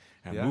back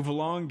and Yeah. move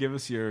along. Give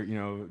us your,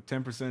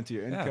 10% of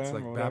your income. Yeah, it's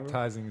like or whatever.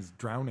 baptizing is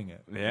drowning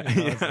it. Yeah. You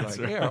know, Yeah, it's that's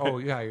like,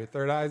 right. your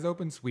third eye's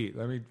open, sweet.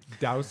 Let me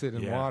douse it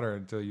in Yeah. water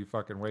until you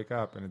fucking wake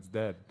up and it's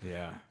dead.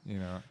 Yeah. You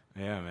know,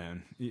 Yeah,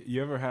 man.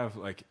 You ever have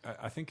like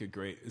I think a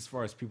great as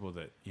far as people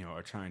that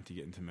are trying to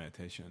get into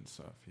meditation and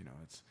stuff.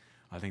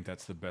 I think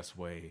that's the best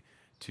way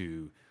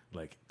to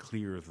like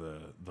clear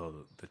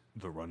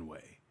the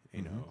runway.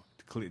 You know,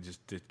 to clear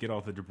to get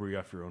all the debris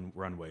off your own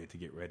runway to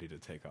get ready to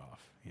take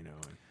off.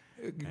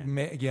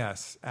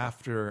 Yes,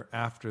 after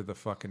the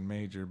fucking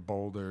major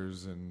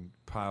boulders and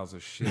piles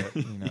of shit,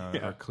 Yeah.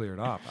 are cleared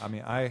off. I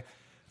mean,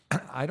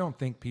 I don't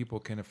think people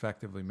can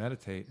effectively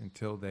meditate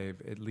until they've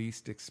at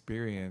least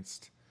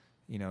experienced,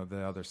 the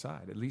other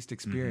side. At least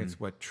experience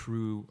what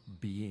true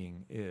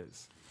being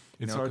is.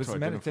 It's hard to 'cause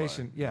identify.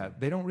 meditation,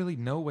 they don't really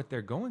know what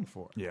they're going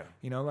for. Yeah.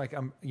 Like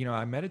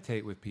I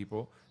meditate with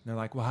people and they're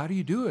like, well, how do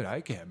you do it?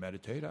 I can't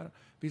meditate.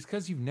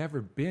 Because you've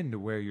never been to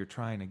where you're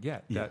trying to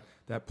get, Yeah.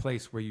 that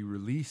place where you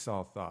release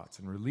all thoughts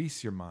and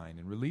release your mind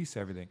and release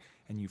everything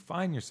and you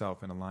find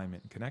yourself in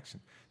alignment and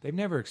connection. They've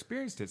never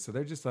experienced it. So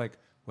they're just like,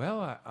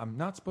 well, I'm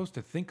not supposed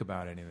to think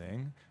about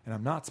anything and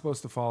I'm not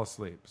supposed to fall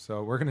asleep.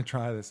 So we're going to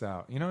try this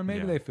out, and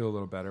maybe Yeah. they feel a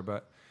little better.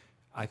 But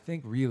I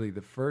think really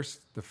the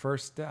first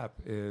step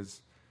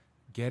is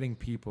getting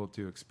people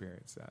to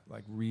experience that,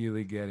 like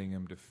really getting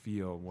them to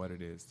feel what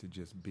it is to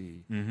just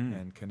be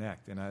and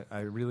connect. And I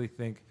really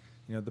think,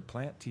 the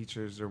plant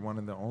teachers are one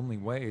of the only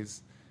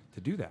ways to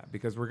do that,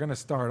 because we're going to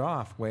start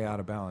off way out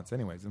of balance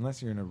anyways,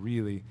 unless you're in a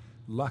really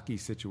lucky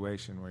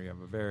situation where you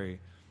have a very,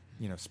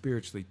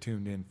 spiritually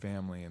tuned in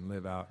family and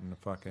live out in the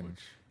fucking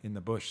in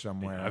the bush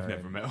somewhere. I've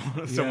never met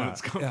someone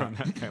that's come from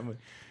that family.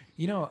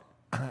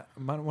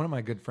 One of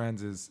my good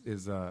friends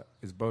is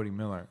Bodie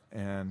Miller,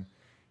 and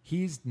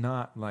he's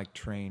not like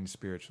trained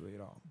spiritually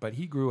at all, but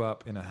he grew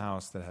up in a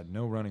house that had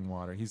no running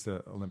water. He's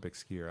an Olympic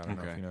skier. I don't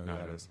know if you know who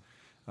that is.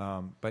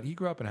 But he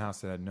grew up in a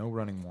house that had no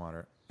running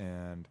water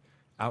and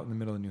out in the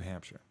middle of New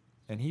Hampshire.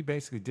 And he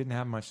basically didn't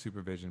have much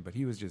supervision, but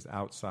he was just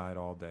outside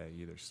all day,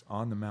 either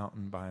on the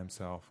mountain by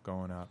himself,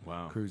 going up,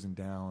 cruising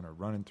down, or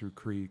running through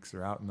creeks,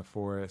 or out in the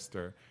forest,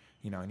 or,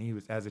 and he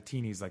was, as a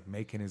teen, he's like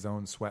making his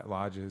own sweat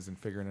lodges and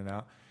figuring it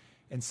out.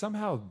 And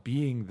somehow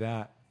being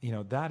that,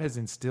 that has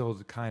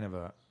instilled kind of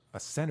a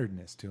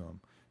centeredness to him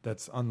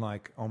that's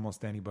unlike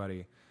almost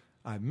anybody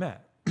I've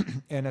met.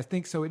 And I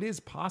think so it is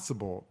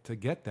possible to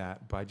get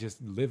that by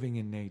just living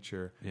in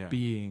nature,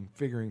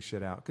 figuring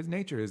shit out. Because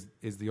nature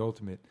is the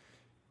ultimate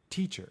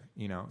teacher,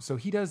 So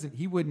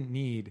he wouldn't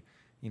need,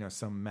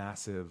 some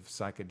massive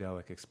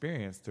psychedelic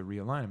experience to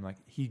realign him. Like,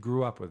 he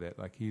grew up with it.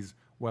 Like, he's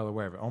well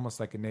aware of it. Almost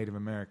like a Native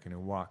American who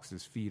walks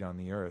his feet on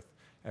the earth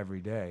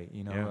every day,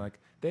 like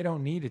they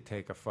don't need to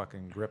take a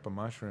fucking grip of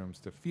mushrooms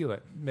to feel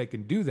it. They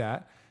can do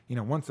that,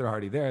 once they're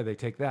already there, they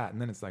take that,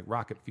 and then it's like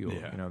rocket fuel.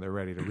 They're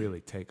ready to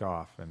really take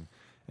off and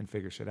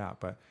figure shit out.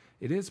 But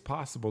it is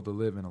possible to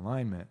live in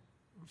alignment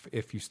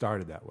if you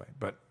started that way.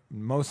 But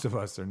most of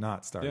us are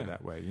not started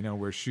that way.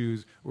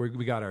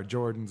 We got our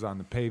Jordans on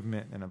the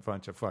pavement and a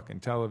bunch of fucking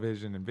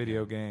television and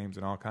video games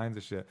and all kinds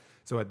of shit.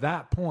 So at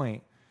that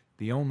point,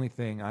 the only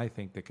thing I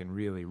think that can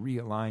really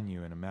realign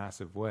you in a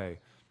massive way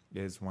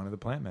is one of the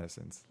plant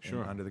medicines,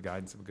 under the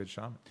guidance of a good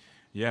shaman.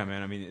 Yeah,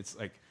 man. I mean, it's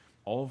like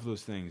all of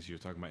those things you're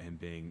talking about, him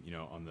being,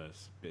 on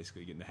this,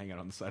 basically getting to hang out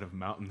on the side of a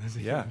mountain as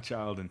a young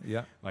child,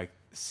 and like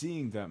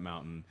seeing that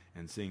mountain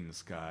and seeing the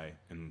sky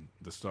and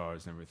the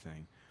stars and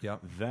everything.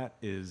 That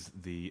is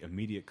the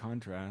immediate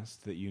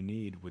contrast that you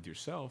need with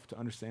yourself to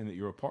understand that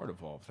you're a part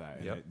of all of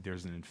that. And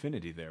there's an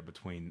infinity there,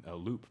 between a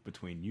loop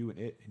between you and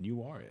it, and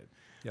you are it.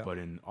 But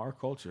in our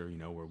culture,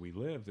 where we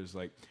live, there's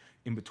like,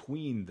 in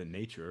between the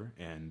nature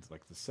and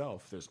like the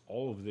self, there's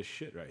all of this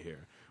shit right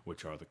here,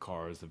 which are the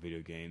cars, the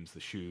video games, the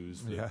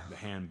shoes, the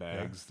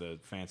handbags, the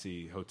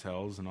fancy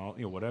hotels, and all,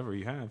 whatever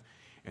you have.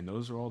 And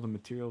those are all the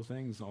material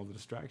things, all the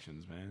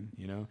distractions, man,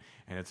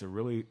 and it's a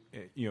really,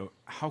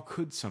 how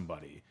could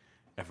somebody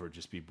ever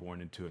just be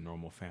born into a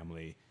normal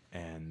family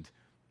and,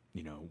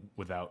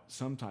 without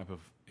some type of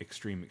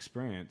extreme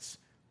experience,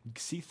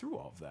 see through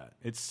all of that?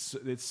 It's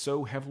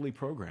so heavily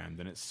programmed,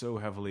 and it's so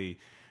heavily,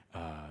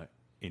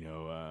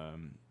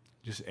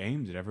 just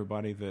aimed at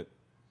everybody that,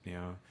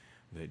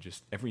 that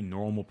just every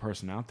normal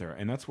person out there.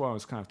 And that's why I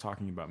was kind of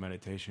talking about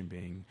meditation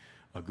being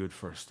a good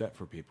first step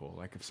for people.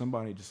 Like, if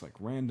somebody, just like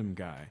random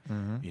guy,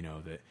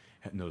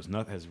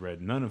 that has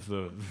read none of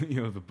the,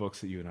 the books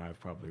that you and I have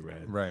probably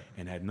read,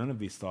 and had none of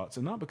these thoughts,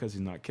 and not because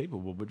he's not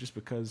capable, but just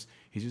because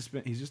he's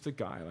just a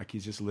guy, like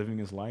he's just living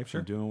his life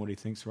and doing what he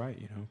thinks right,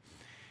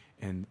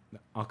 And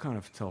I'll kind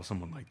of tell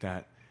someone like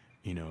that,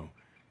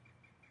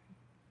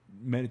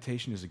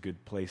 meditation is a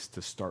good place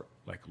to start,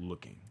 like,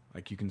 looking.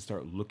 Like, you can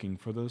start looking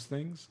for those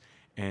things,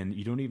 and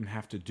you don't even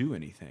have to do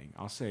anything.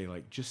 I'll say,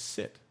 like, just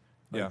sit.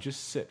 Like,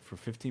 just sit for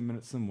 15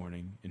 minutes in the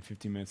morning and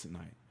 15 minutes at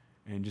night.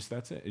 And just,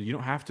 that's it. You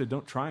don't have to,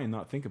 don't try and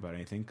not think about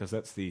anything, because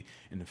that's an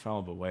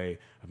infallible way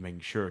of making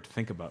sure to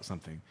think about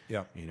something.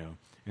 And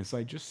it's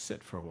like, just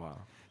sit for a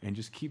while and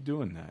just keep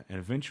doing that. And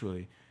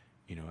eventually,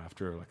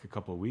 after like a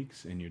couple of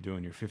weeks and you're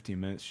doing your 15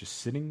 minutes just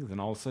sitting, then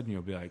all of a sudden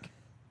you'll be like,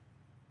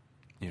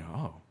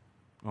 oh,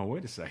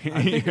 wait a second.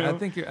 I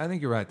think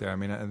you're right there. I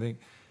mean, I think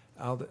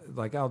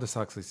like Aldous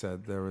Huxley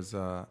said, there was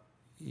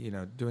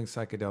doing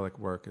psychedelic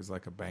work is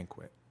like a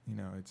banquet.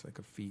 It's like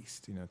a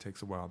feast. It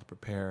takes a while to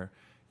prepare.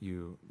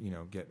 You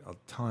get a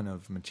ton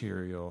of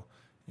material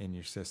in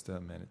your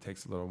system, and it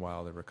takes a little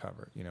while to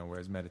recover.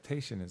 Whereas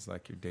meditation is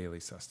like your daily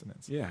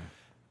sustenance.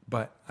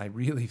 But I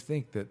really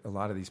think that a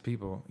lot of these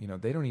people,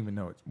 they don't even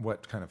know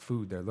what kind of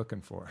food they're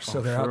looking for.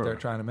 So they're out there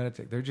trying to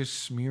meditate. They're just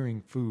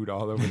smearing food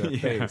all over their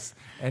face.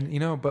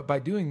 And, but by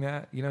doing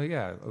that,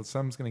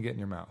 something's going to get in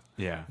your mouth.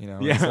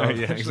 So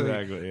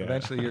exactly.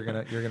 Eventually you're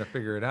going to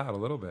figure it out a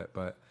little bit.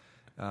 But,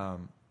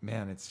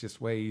 man, it's just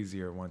way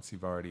easier once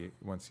you've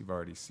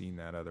already seen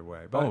that other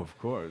way. But, of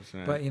course.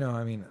 Yeah. But,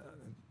 I mean,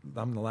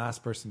 I'm the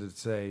last person to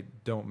say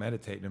don't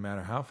meditate no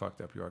matter how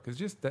fucked up you are, because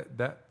just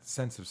that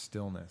sense of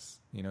stillness,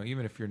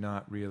 even if you're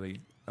not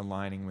really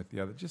aligning with the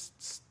other,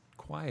 just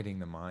quieting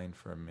the mind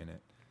for a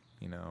minute,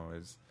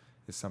 is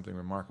something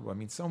remarkable. I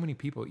mean, so many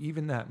people,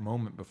 even that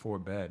moment before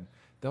bed,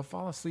 they'll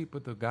fall asleep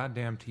with the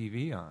goddamn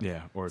TV on.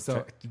 Or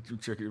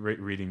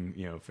reading,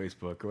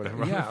 Facebook or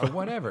whatever. Or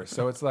whatever.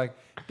 So it's like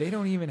they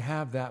don't even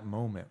have that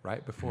moment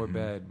right before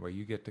bed where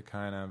you get to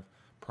kind of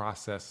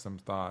process some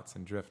thoughts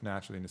and drift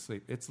naturally into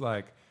sleep. It's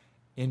like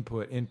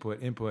input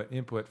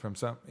from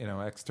some,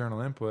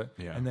 external input,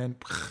 and then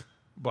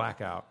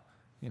blackout,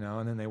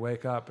 and then they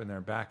wake up and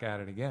they're back at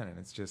it again. And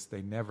it's just,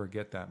 they never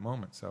get that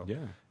moment. So,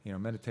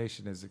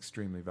 meditation is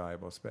extremely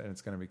valuable, and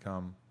it's going to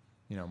become,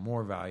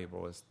 more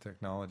valuable as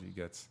technology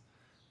gets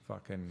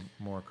fucking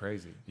more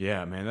crazy.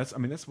 Yeah, man.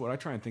 That's what I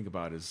try and think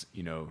about is,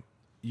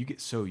 you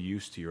get so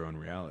used to your own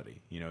reality.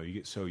 You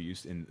get so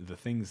used in the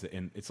things that,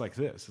 and it's like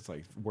this. It's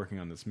like working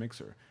on this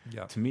mixer.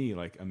 Yeah. To me,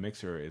 like a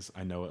mixer is,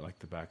 I know it like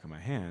the back of my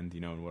hand,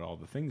 and what all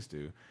the things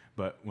do.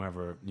 But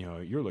whenever,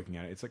 you're looking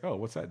at it, it's like, oh,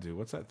 what's that do?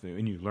 What's that do?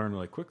 And you learn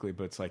really quickly,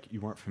 but it's like you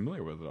weren't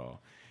familiar with it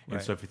all. And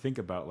Right. so if you think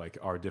about like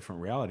our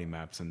different reality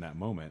maps in that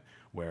moment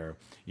where,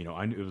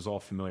 I knew it was all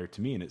familiar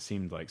to me and it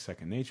seemed like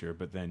second nature,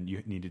 but then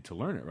you needed to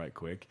learn it right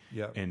quick.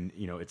 Yep. And,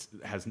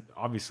 has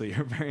obviously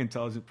you're a very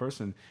intelligent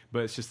person,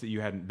 but it's just that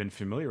you hadn't been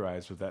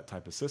familiarized with that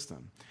type of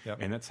system. Yep.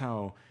 And that's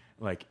how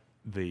like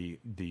the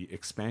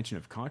expansion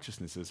of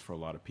consciousness is for a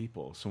lot of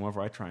people. So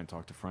whenever I try and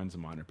talk to friends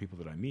of mine or people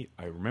that I meet,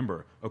 I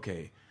remember,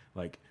 okay,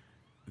 like,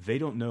 they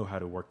don't know how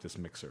to work this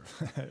mixer.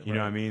 You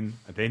know what I mean?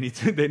 They need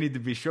to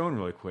be shown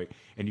really quick,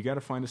 and you got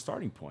to find a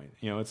starting point.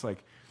 It's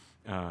like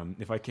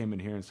if I came in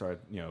here and started,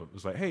 it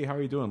was like, hey, how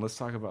are you doing? Let's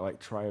talk about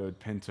like triode,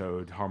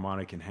 pentode,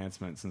 harmonic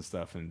enhancements and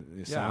stuff. And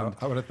the sound.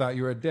 I would have thought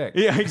you were a dick.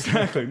 Yeah,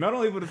 exactly. Not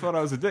only would have thought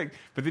I was a dick,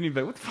 but then you'd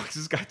be like, what the fuck is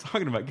this guy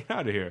talking about? Get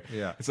out of here.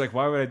 Yeah. It's like,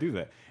 why would I do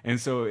that? And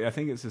so I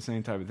think it's the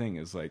same type of thing.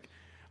 Is like,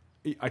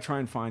 I try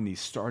and find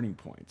these starting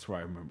points where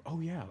I remember,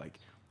 oh yeah, like,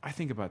 I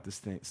think about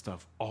this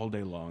stuff all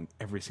day long,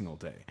 every single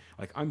day.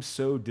 Like, I'm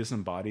so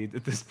disembodied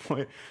at this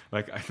point.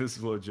 Like, this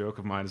little joke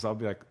of mine is I'll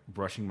be like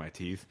brushing my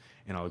teeth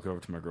and I'll go over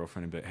to my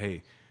girlfriend and be like,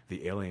 hey,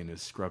 the alien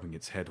is scrubbing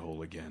its head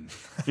hole again.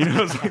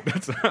 It's like,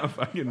 that's how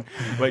fucking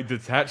like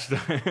detached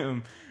I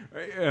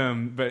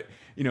am. But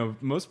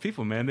most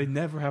people, man, they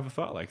never have a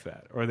thought like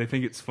that, or they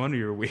think it's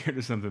funny or weird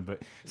or something.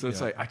 But so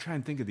it's like, I try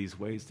and think of these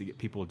ways to get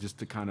people just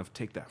to kind of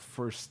take that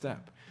first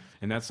step.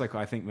 And that's like,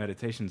 I think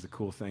meditation is a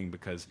cool thing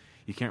because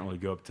you can't really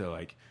go up to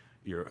like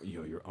your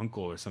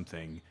uncle or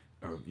something,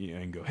 or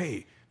and go,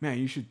 hey man,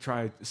 you should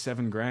try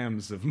 7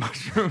 grams of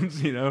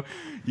mushrooms. You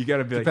got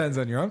to be Depends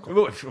on your uncle.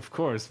 Well, of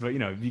course, but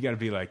you got to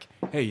be like,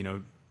 hey,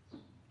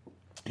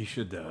 you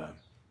should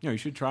you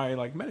should try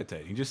like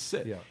meditating, just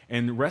sit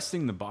and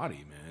resting the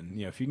body, man.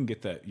 If you can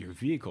get your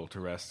vehicle to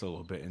rest a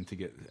little bit and to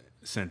get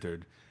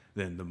centered,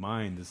 then the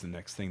mind is the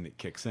next thing that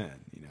kicks in.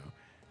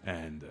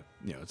 And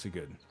it's a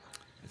good.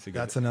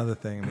 That's another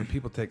thing. I mean,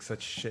 people take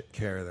such shit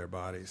care of their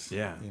bodies.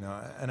 Yeah.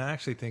 And I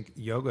actually think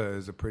yoga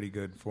is a pretty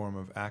good form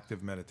of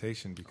active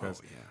meditation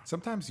because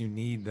sometimes you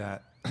need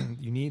that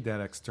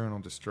external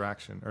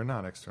distraction, or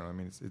not external. I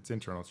mean, it's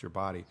internal. It's your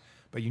body,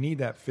 but you need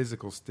that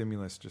physical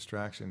stimulus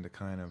distraction to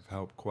kind of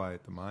help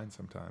quiet the mind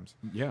sometimes.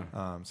 Yeah.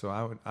 So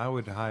I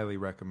would highly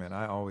recommend.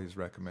 I always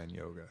recommend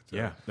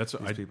yoga. That's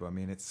what these people. I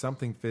mean, it's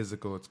something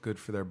physical. It's good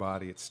for their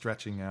body. It's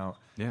stretching out.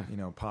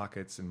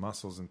 Pockets and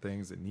muscles and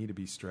things that need to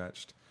be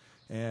stretched.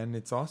 And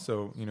it's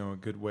also, a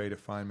good way to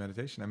find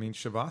meditation. I mean,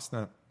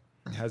 Shavasana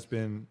has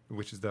been,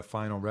 which is the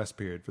final rest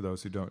period for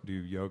those who don't do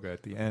yoga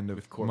at the end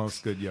of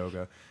most good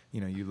yoga.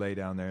 You lay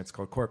down there. It's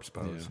called corpse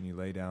pose. And you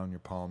lay down,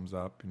 your palms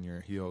up and your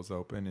heels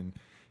open, and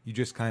you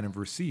just kind of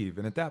receive.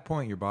 And at that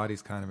point, your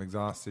body's kind of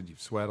exhausted. You've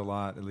sweat a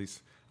lot. At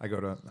least I go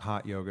to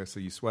hot yoga,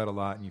 so you sweat a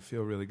lot and you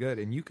feel really good.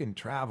 And you can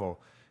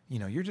travel.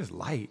 You're just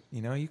light.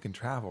 You can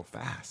travel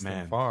fast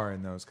and far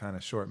in those kind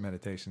of short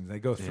meditations. They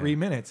go 3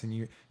 minutes,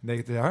 and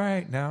they say, "All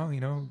right, now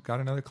got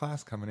another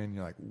class coming in."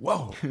 You're like,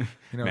 "Whoa!" Man,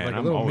 like I'm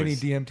a little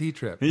always, mini DMT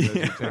trip that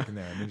you're taking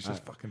there. I mean, it's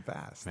just fucking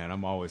fast. Man,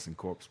 I'm always in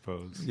corpse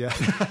pose. Yeah,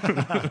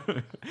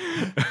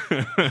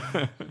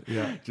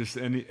 yeah. Just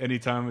any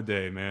time of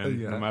day, man.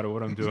 Yeah. No matter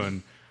what I'm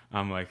doing,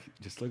 I'm like,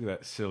 just look at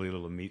that silly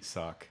little meat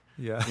sock.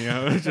 Yeah.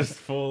 It's just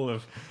full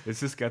of, it's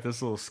just got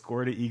this little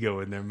squirt of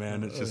ego in there,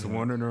 man. It's just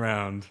wandering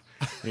around,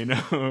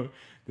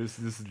 this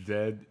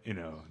dead,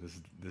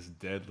 this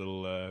dead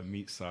little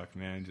meat sock,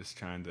 man, just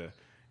trying to,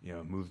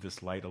 move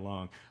this light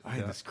along. I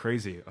had this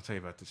crazy, I'll tell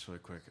you about this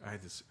really quick. I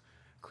had this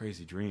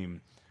crazy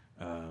dream.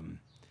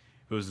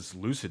 It was this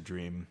lucid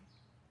dream,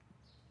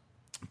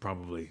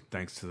 probably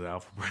thanks to the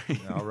Alpha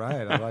Brain. All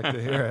right. I'd like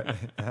to hear it.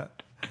 Yeah.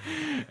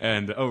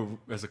 And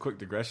as a quick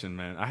digression,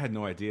 man, I had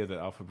no idea that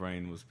Alpha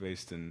Brain was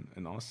based in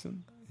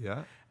Austin.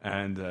 Yeah.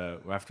 And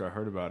after I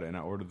heard about it and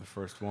I ordered the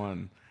first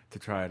one to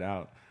try it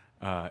out,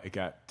 it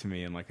got to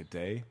me in like a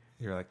day.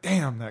 You're like,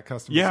 damn, that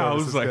customer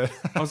service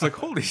I was like,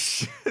 holy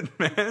shit,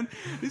 man!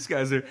 These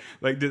guys are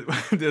like, did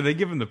they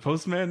give him the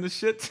postman this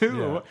shit too?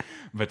 Yeah. Or what?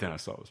 But then I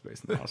saw it was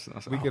based in Austin. I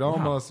was like, we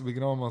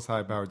could almost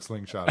high-powered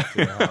slingshot it to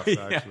your house,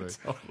 actually.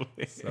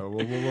 Totally. So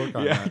we'll work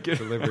on that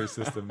delivery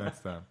system next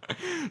time.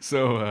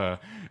 So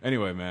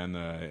anyway,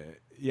 man,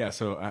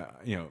 so I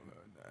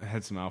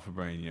had some Alpha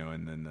Brain,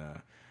 and then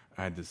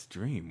I had this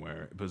dream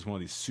where it was one of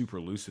these super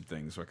lucid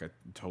things, like I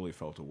totally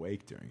felt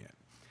awake during it,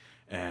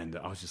 and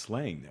I was just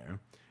laying there,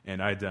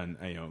 And I'd done,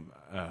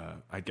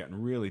 I'd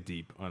gotten really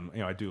deep on,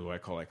 I do what I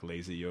call like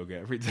lazy yoga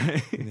every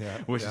day,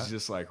 which is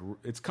just like,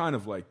 it's kind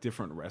of like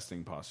different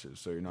resting postures.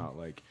 So you're not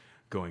like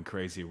going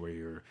crazy where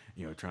you're,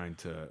 trying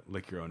to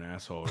lick your own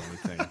asshole or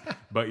anything,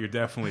 but you're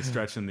definitely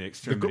stretching the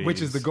extremities.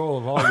 Which is the goal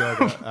of all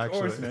yoga, actually. Of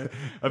course, man.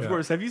 Of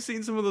course. Have you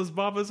seen some of those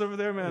babas over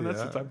there, man?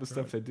 That's the type of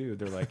stuff they do.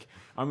 They're like,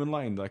 I'm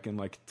enlightened. I can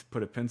like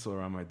put a pencil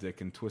around my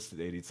dick and twist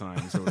it 80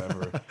 times or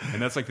whatever.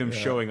 And that's like them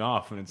showing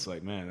off. And it's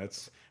like, man,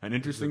 that's an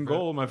interesting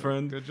goal, my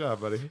friend. Good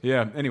job, buddy.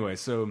 Yeah. Anyway,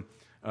 so,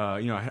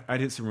 I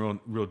did some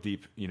real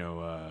deep,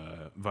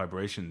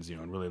 vibrations,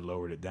 and really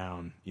lowered it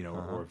down,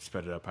 or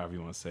sped it up, however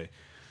you want to say.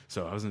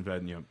 So I was in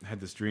bed and,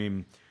 had this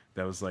dream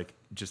that was like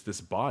just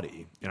this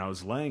body, and I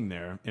was laying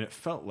there, and it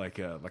felt like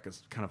a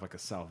kind of like a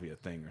salvia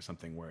thing or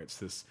something, where it's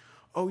this,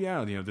 the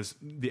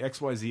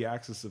XYZ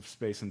axis of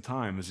space and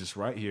time is just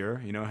right here,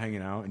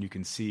 hanging out, and you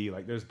can see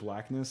like there's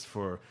blackness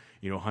for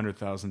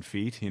 100,000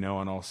 feet,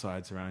 on all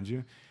sides around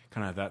you,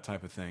 kind of that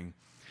type of thing.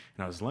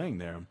 And I was laying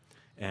there,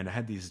 and I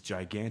had these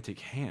gigantic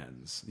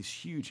hands, these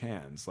huge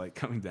hands, like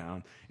coming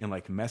down and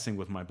like messing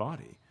with my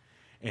body.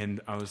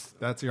 And I was...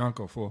 That's your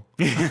uncle, fool.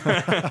 Yeah,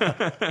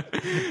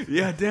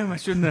 damn, I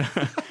shouldn't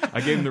have. I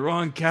gave him the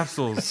wrong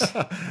capsules.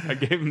 I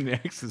gave him the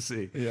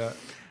ecstasy. Yeah.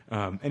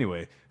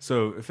 Anyway,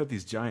 so I felt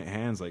these giant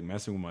hands like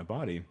messing with my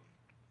body.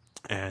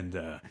 And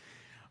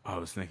I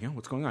was thinking,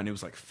 what's going on? It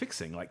was like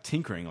fixing, like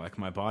tinkering, like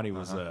my body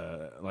was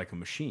like a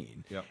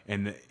machine. Yep.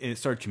 And it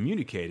started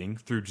communicating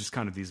through just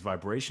kind of these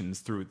vibrations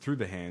through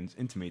the hands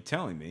into me,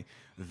 telling me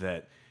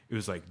that it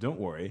was like, don't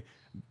worry,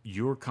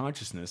 your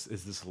consciousness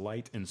is this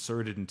light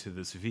inserted into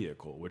this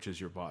vehicle, which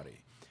is your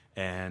body.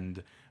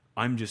 And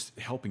I'm just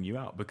helping you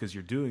out because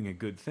you're doing a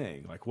good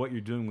thing. Like what you're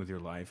doing with your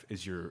life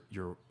is you're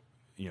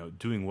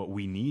doing what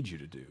we need you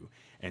to do.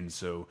 And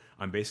so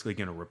I'm basically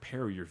going to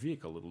repair your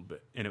vehicle a little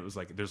bit. And it was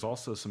like, there's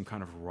also some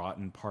kind of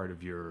rotten part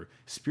of your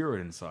spirit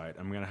inside.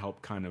 I'm going to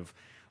help kind of,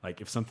 like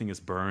if something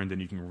is burned, then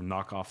you can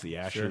knock off the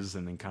ashes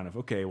and then kind of,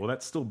 okay, well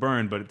that's still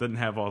burned, but it doesn't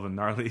have all the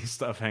gnarly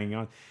stuff hanging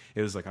on.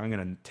 It was like, I'm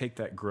going to take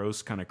that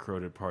gross kind of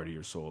corroded part of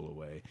your soul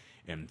away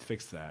and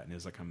fix that. And it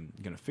was like, I'm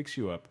going to fix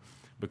you up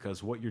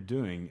because what you're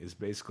doing is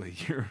basically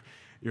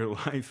your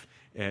life,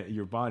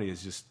 your body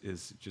is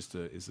just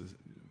a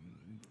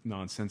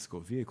nonsensical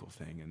vehicle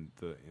thing.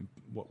 And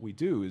what we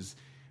do is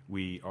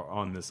we are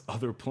on this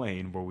other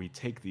plane where we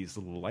take these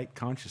little light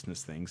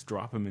consciousness things,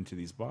 drop them into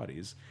these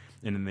bodies,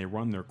 and then they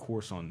run their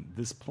course on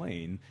this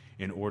plane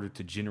in order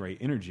to generate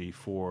energy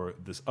for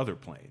this other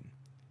plane.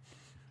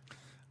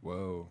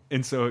 Whoa.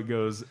 And so it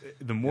goes,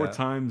 the more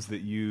times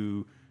that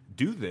you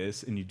do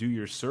this and you do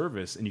your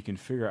service and you can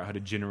figure out how to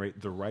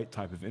generate the right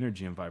type of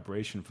energy and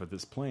vibration for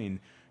this plane,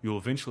 you'll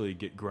eventually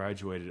get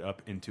graduated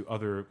up into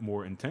other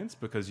more intense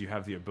because you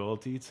have the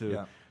ability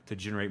to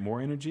generate more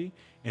energy.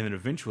 And then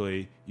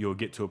eventually you'll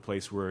get to a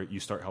place where you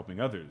start helping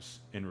others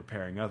and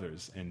repairing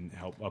others and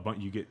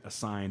you get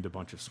assigned a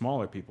bunch of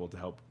smaller people to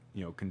help,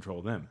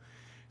 control them.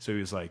 So he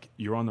was like,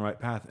 you're on the right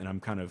path. And I'm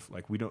kind of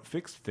like, we don't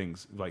fix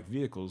things like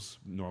vehicles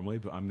normally,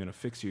 but I'm going to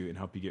fix you and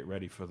help you get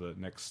ready for the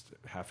next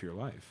half of your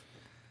life.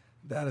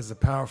 That is a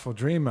powerful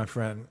dream, my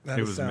friend.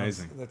 It was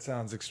amazing. That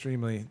sounds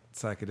extremely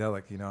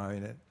psychedelic,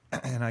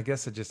 and I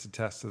guess it just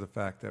attests to the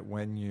fact that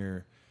when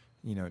you're,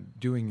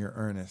 doing your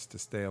earnest to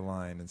stay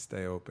aligned and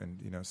stay open,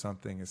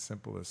 something as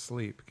simple as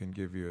sleep can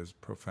give you as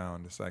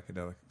profound a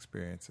psychedelic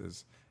experience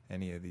as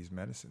any of these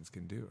medicines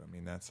can do. I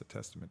mean, that's a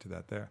testament to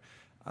that there.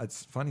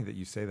 It's funny that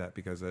you say that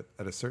because at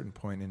a certain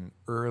point in an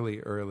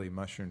early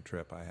mushroom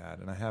trip I had,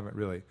 and I haven't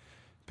really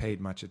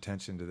paid much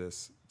attention to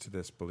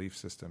this belief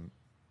system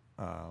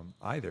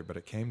either, but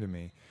it came to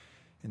me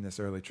in this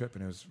early trip,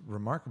 and it was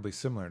remarkably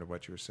similar to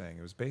what you were saying.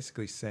 It was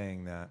basically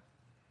saying that,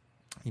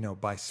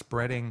 by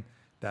spreading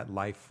that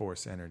life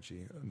force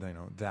energy,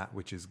 that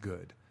which is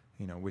good,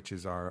 which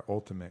is our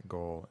ultimate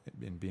goal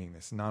in being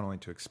this, not only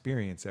to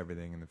experience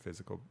everything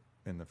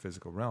in the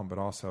physical realm, but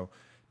also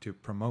to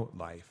promote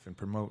life and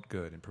promote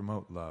good and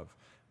promote love.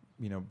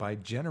 By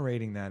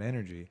generating that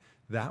energy,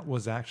 that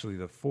was actually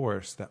the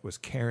force that was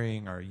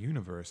carrying our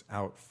universe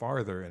out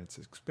farther in its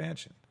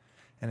expansion.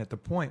 And at the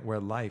point where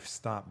life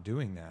stopped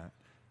doing that,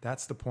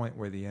 that's the point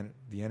where the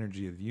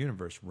energy of the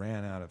universe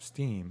ran out of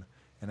steam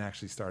and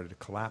actually started to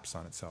collapse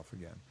on itself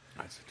again.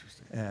 That's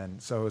interesting.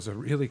 And so it was a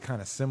really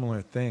kind of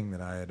similar thing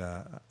that I had,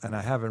 and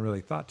I haven't really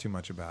thought too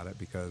much about it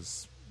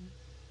because,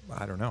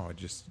 I don't know,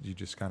 you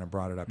just kind of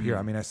brought it up here.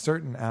 I mean,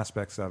 certain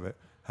aspects of it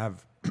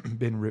have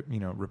been,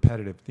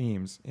 repetitive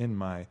themes in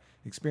my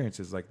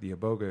experiences, like the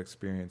Iboga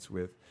experience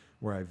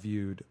where I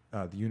viewed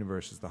the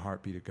universe as the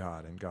heartbeat of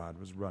God, and God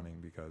was running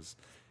because...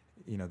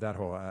 that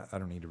whole, I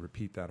don't need to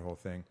repeat that whole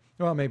thing.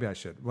 Well, maybe I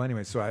should. Well,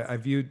 anyway, so I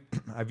viewed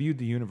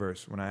the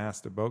universe when I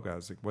asked Iboga, I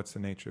was like, what's the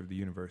nature of the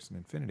universe and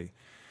infinity?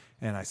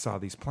 And I saw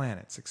these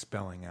planets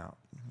expelling out.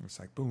 It's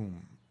like,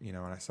 boom, and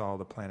I saw all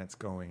the planets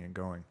going and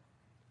going.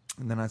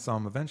 And then I saw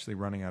them eventually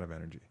running out of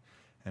energy.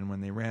 And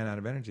when they ran out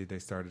of energy, they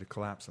started to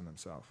collapse on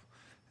themselves.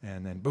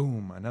 And then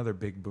boom, another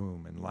big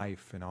boom, and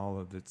life and all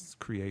of its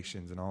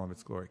creations and all of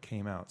its glory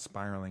came out,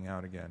 spiraling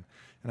out again.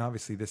 And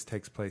obviously this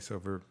takes place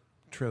over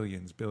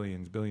trillions,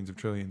 billions of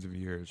trillions of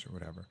years or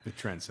whatever. It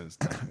transcends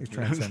time. It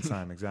transcends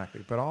time,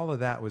 exactly. But all of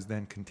that was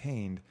then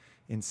contained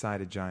inside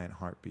a giant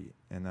heartbeat.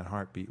 And that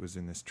heartbeat was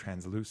in this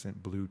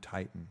translucent blue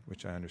titan,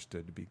 which I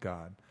understood to be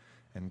God.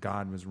 And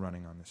God was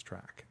running on this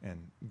track.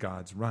 And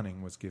God's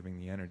running was giving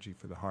the energy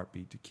for the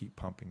heartbeat to keep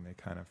pumping. They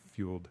kind of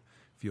fueled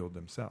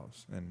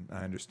themselves. And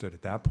I understood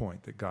at that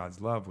point that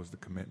God's love was the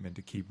commitment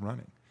to keep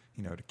running,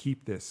 to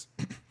keep this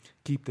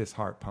keep this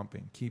heart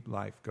pumping, keep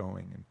life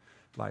going and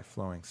life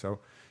flowing. So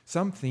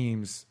some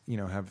themes,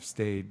 have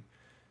stayed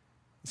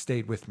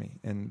with me.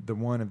 And the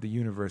one of the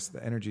universe,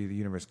 the energy of the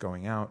universe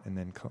going out and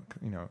then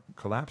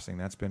collapsing,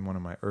 that's been one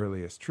of my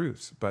earliest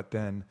truths. But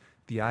then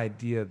the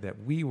idea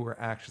that we were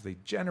actually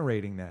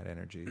generating that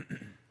energy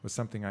was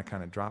something I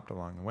kind of dropped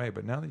along the way.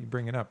 But now that you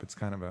bring it up, it's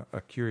kind of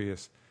a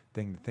curious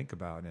thing to think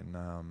about. And,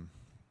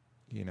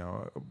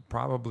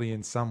 probably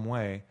in some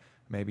way,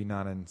 maybe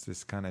not in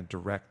this kind of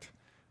direct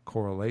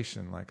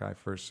correlation like I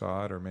first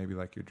saw it, or maybe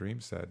like your dream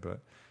said,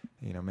 but,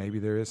 maybe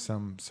there is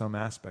some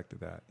aspect of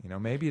that.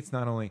 Maybe it's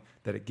not only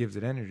that it gives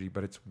it energy,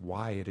 but it's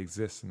why it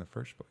exists in the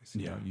first place.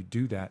 You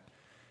do that.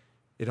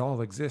 It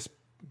all exists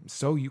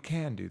so you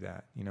can do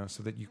that,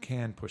 so that you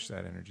can push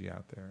that energy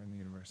out there in the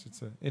universe.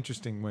 It's an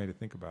interesting way to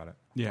think about it.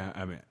 Yeah,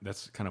 I mean,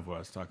 that's kind of what I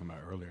was talking about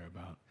earlier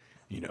about,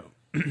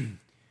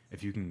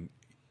 if you can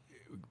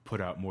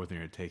put out more than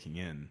you're taking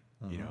in,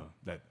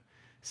 that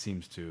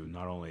seems to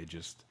not only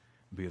just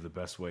be the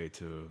best way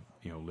to,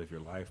 live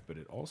your life, but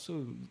it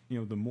also,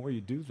 the more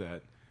you do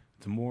that,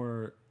 the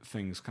more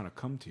things kind of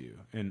come to you.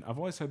 And I've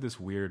always had this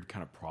weird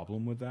kind of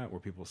problem with that, where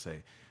people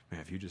say,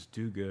 man, if you just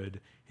do good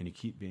and you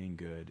keep being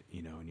good,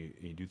 and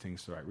you do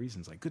things for the right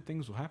reasons, like good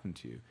things will happen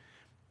to you.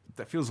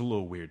 That feels a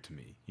little weird to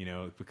me,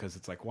 because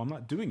it's like, well, I'm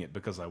not doing it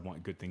because I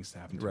want good things to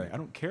happen to me. I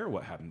don't care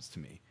what happens to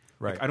me.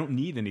 Right. Like, I don't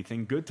need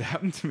anything good to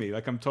happen to me.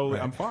 Like, I'm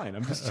fine.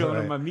 I'm just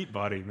chilling in my meat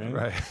body, man.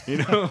 Right.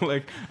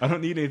 Like, I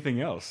don't need anything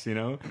else,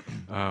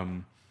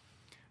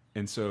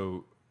 And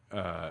so,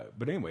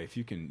 but anyway, if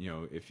you can,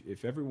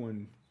 if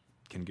everyone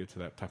can get to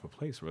that type of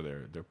place where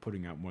they're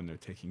putting out more than they're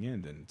taking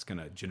in, then it's going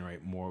to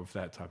generate more of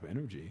that type of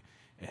energy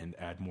and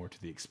add more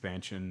to the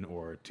expansion,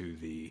 or to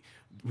the,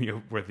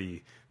 where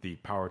the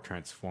power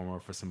transformer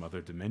for some other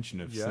dimension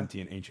of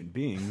sentient ancient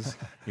beings,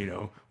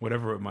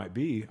 whatever it might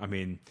be. I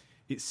mean,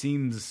 it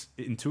seems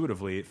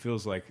intuitively, it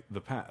feels like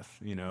the path,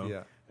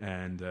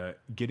 and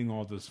getting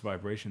all those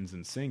vibrations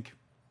in sync.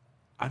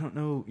 I don't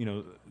know,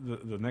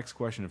 the next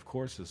question, of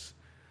course, is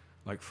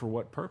like, for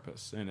what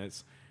purpose? And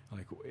it's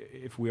like,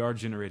 if we are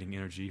generating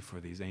energy for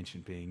these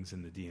ancient beings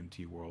in the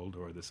DMT world,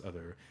 or this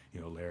other,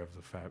 layer of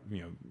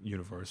the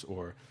universe,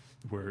 or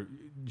we're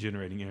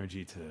generating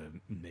energy to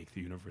make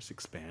the universe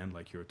expand,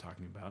 like you were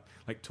talking about,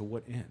 like, to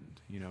what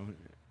end,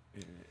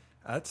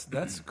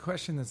 That's a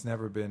question that's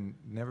never been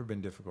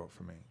difficult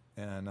for me,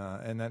 and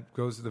that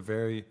goes to the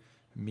very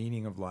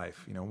meaning of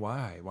life.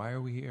 Why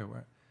are we here?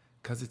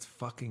 Because it's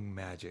fucking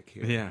magic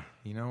here. Yeah.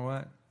 You know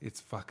what? It's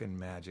fucking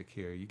magic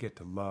here. You get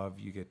to love,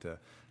 you get to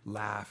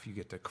laugh, you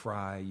get to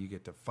cry, you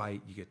get to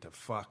fight, you get to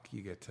fuck,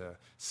 you get to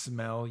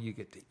smell, you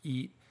get to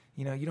eat.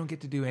 You don't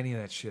get to do any of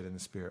that shit in the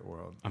spirit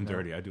world. I'm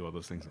dirty. I do all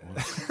those things at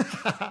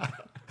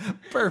once.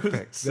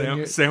 Perfect.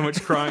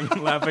 Sandwich, crying,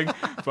 laughing,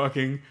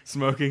 fucking,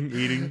 smoking,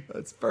 eating.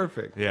 That's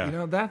perfect.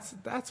 Yeah.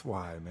 That's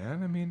why,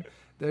 man. I mean,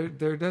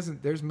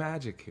 there's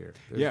magic here.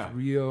 There's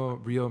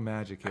real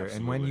magic here. Absolutely.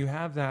 And when you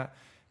have that,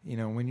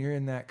 when you're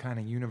in that kind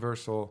of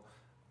universal,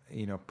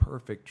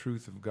 perfect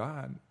truth of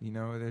God,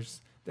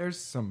 there's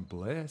some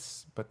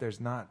bliss, but there's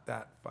not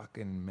that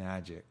fucking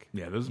magic.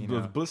 Yeah, those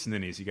bliss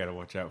ninnies you got to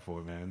watch out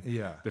for, man.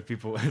 Yeah. The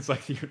people, it's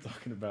like you're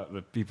talking about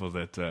the people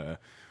that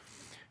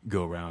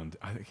go around.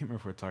 I can't remember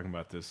if we were talking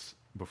about this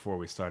before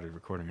we started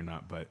recording or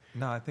not, but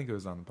no, I think it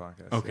was on the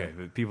podcast. Okay,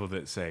 the people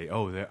that say,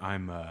 "Oh,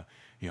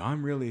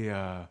 I'm really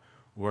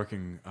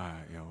working,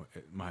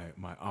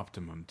 my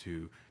optimum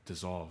to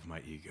dissolve my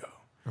ego."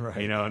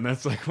 Right. And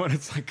that's like what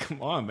it's like.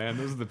 Come on, man.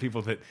 Those are the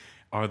people that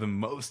are the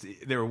most.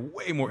 They're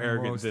way more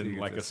arrogant than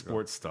like a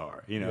sports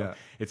star.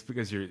 It's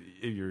because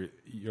you're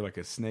like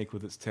a snake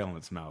with its tail in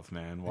its mouth,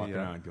 man, walking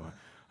around going,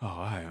 "Oh,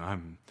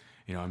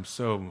 I'm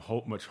so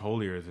much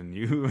holier than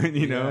you,"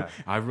 and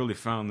I really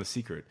found the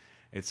secret.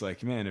 It's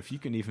like, man, if you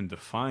can even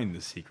define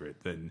the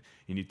secret, then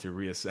you need to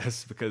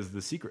reassess, because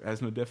the secret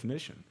has no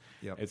definition.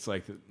 Yep. It's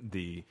like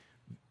the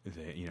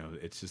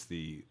it's just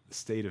the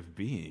state of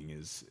being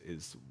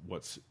is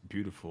what's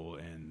beautiful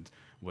and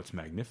what's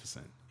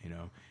magnificent,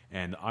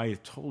 and I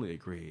totally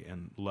agree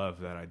and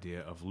love that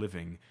idea of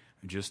living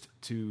just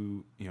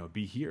to,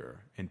 be here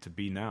and to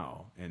be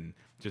now and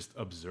just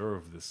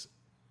observe this,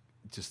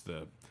 just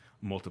the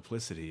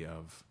multiplicity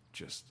of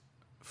just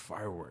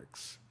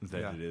fireworks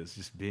that it is,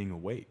 just being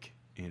awake,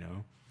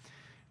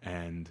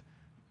 and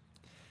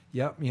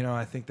yep.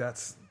 I think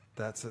that's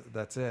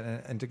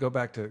it. And to go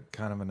back to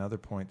kind of another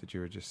point that you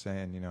were just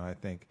saying, I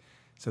think,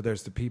 so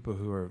there's the people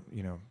who are,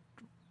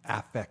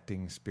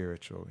 affecting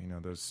spiritual,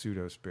 those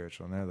pseudo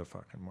spiritual, and they're the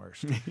fucking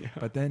worst.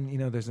 But then,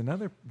 there's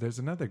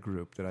another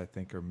group that I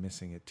think are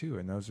missing it too,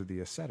 and those are the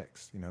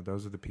ascetics.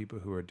 Those are the people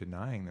who are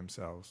denying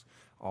themselves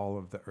all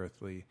of the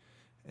earthly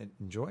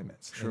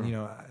enjoyments. Sure. And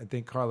I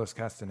think Carlos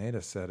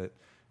Castaneda said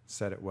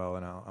it well,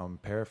 and I'm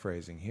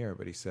paraphrasing here,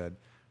 but he said,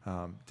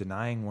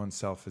 denying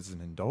oneself is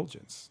an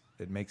indulgence.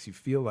 It makes you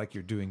feel like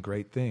you're doing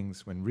great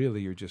things when really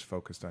you're just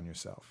focused on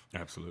yourself.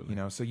 Absolutely.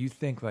 So you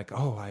think like,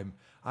 oh,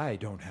 I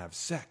don't have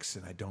sex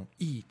and I don't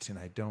eat and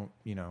I don't,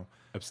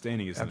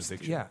 abstaining is an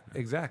addiction. Yeah,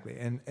 exactly.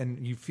 And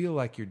you feel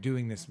like you're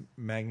doing this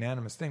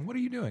magnanimous thing. What are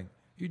you doing?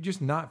 You're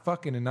just not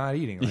fucking and not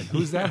eating. Like,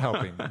 who's that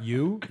helping?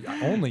 You?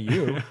 Only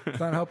you.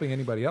 It's not helping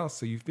anybody else.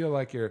 So you feel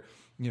like you're,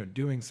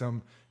 doing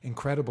some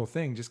incredible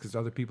thing just because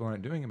other people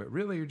aren't doing it. But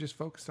really, you're just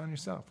focused on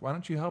yourself. Why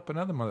don't you help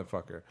another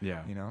motherfucker?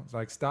 Yeah. It's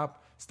like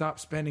stop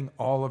spending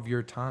all of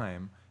your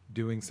time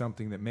doing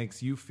something that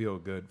makes you feel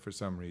good for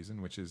some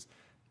reason, which is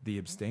the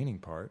abstaining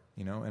part,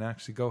 and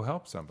actually go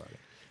help somebody.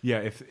 Yeah,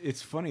 if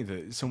it's funny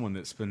that someone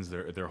that spends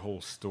their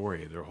whole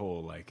story, their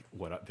whole like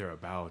what they're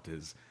about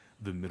is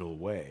the middle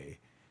way,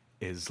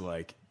 is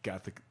like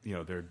got the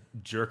they're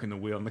jerking the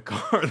wheel in the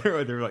car,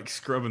 they're like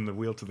scrubbing the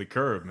wheel to the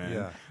curb, man.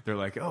 Yeah. They're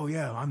like, oh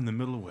yeah, I'm the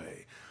middle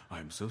way.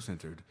 I'm so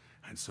centered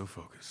and so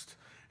focused,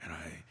 and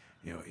I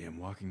am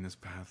walking this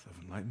path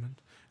of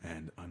enlightenment,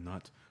 and I'm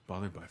not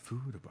bothered by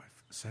food or by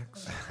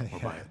sex or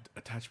by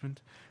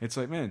attachment. It's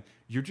like, man,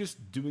 you're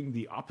just doing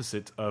the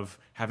opposite of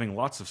having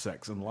lots of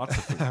sex and lots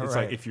of food. It's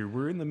Right. like if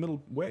we're in the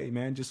middle way,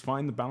 man, just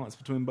find the balance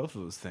between both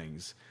of those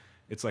things.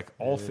 It's like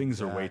all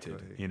things are weighted,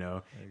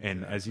 Exactly.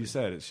 And as you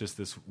said, it's just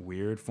this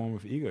weird form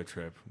of ego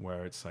trip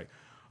where it's like,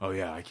 oh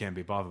yeah, I can't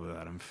be bothered with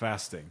that. I'm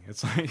fasting.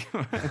 It's like,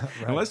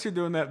 unless you're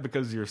doing that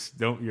because you're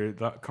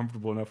not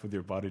comfortable enough with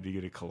your body to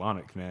get a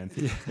colonic, man.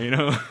 Yeah.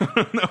 I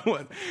don't know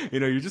what,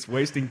 you're just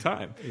wasting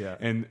time. Yeah.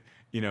 And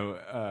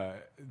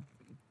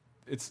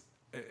it's.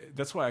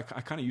 That's why I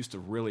kind of used to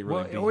really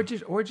or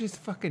just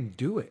fucking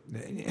do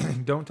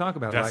it. Don't talk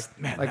about it.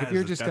 Like if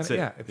you're just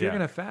gonna if you're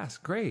gonna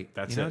fast, great.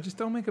 That's it. Just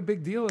don't make a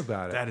big deal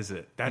about it. That is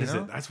it. That is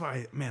it. That's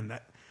why,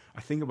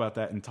 I think about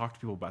that and talk to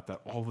people about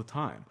that all the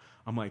time.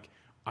 I'm like,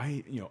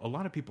 a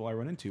lot of people I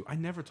run into, I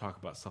never talk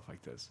about stuff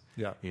like this.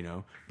 Yeah.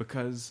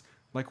 Because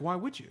like, why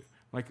would you?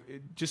 Like,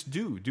 just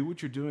do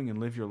what you're doing and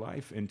live your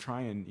life and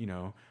try and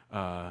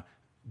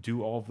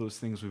do all of those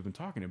things we've been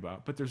talking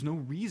about, but there's no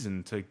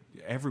reason to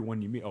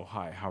everyone you meet. Oh,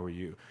 hi, how are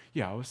you?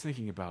 Yeah, I was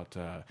thinking about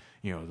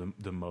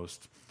the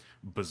most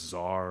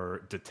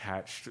bizarre,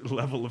 detached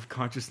level of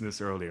consciousness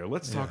earlier.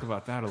 Let's talk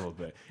about that a little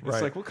bit. It's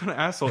Right. like, what kind of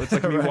asshole? It's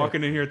like me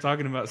walking in here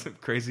talking about some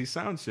crazy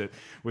sound shit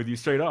with you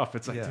straight off.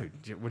 It's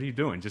like, dude, what are you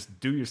doing? Just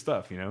do your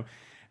stuff,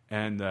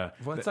 And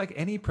it's like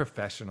any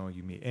professional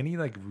you meet, any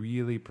like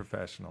really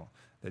professional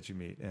that you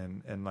meet,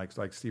 and like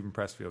Stephen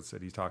Pressfield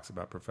said, he talks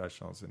about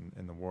professionals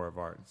in the War of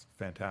Art. It's a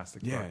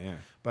fantastic book. Yeah.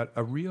 But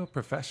a real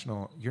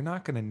professional, you're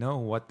not going to know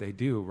what they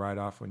do right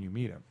off when you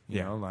meet them.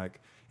 You know,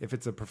 like if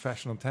it's a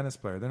professional tennis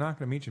player, they're not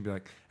going to meet you and be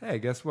like, "Hey,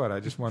 guess what?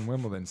 I just won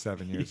Wimbledon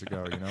 7 years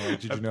ago."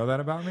 Like, did you know that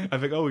about me? I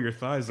think, oh, your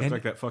thighs look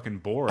like that fucking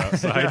boar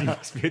outside. You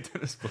must be a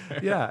tennis player.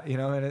 Yeah,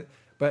 and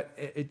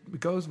it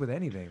goes with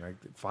anything, like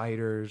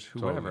fighters,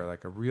 whoever, Totally.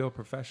 like a real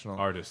professional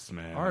Artists,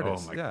 man.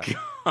 artist. Oh my yeah.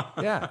 God.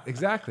 Yeah,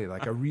 exactly.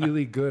 Like a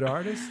really good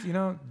artist,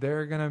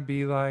 they're gonna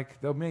be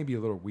like, they'll maybe be a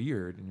little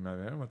weird, and you might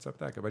be like, what's up with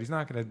that guy? But he's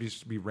not gonna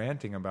be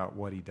ranting about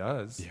what he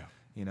does. Yeah.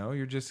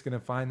 You're just gonna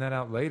find that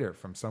out later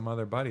from some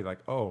other buddy. Like,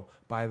 oh,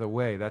 by the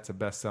way, that's a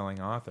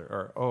best-selling author,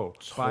 or oh,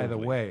 by the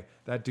Totally. way,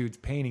 that dude's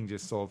painting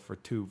just sold for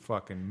 $2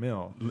 fucking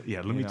mil.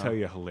 Yeah, let me tell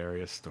you a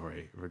hilarious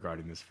story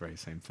regarding this very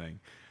same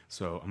thing.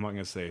 So I'm not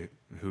going to say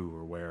who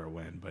or where or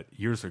when, but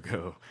years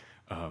ago,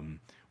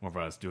 whenever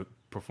I was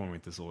performing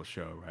at this little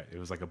show, right? It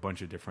was like a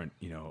bunch of different,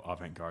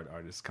 avant-garde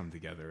artists come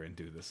together and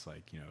do this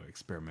like,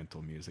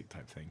 experimental music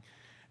type thing.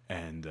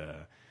 And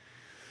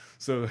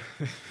so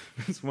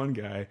this one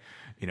guy,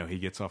 he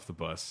gets off the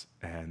bus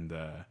and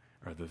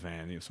or the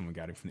van, someone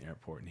got him from the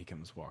airport, and he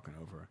comes walking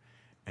over.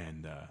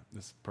 And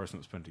this person that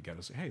was putting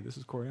together said, "Hey, this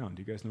is Corey Allen.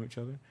 Do you guys know each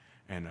other?"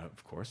 And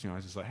of course, I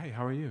was just like, "Hey,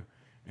 how are you?"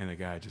 And the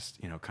guy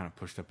just, kind of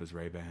pushed up his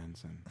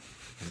Ray-Bans and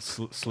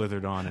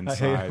slithered on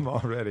inside. I hate him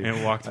already.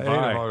 And walked I hate him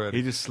by. already.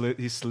 He just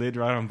slid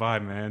right on by,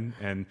 man,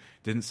 and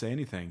didn't say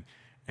anything.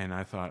 And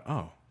I thought,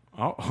 oh,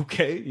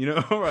 okay,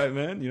 all right,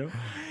 man,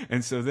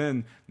 And so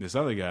then this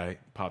other guy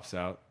pops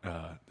out,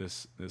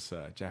 this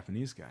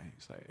Japanese guy.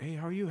 He's like, "Hey,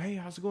 how are you? Hey,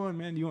 how's it going,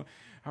 man?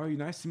 How are you?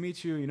 Nice to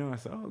meet you." I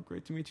thought, "Oh,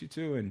 great to meet you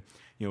too." And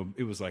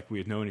it was like we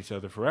had known each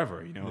other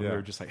forever. We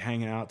were just like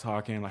hanging out,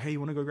 talking. Like, "Hey, you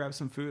want to go grab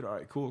some food? All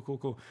right,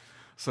 cool."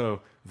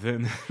 So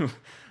then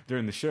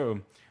during the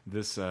show,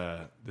 this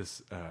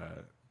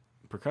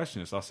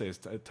percussionist, I'll say it's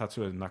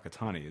Tatsuya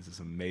Nakatani, is this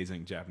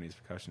amazing Japanese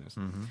percussionist.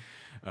 Mm-hmm.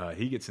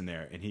 He gets in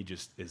there and he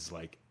just is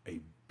like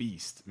a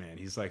beast, man.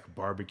 He's like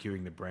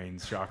barbecuing the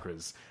brain's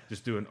chakras,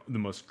 just doing the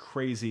most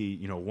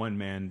crazy,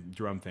 one-man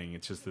drum thing.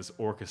 It's just this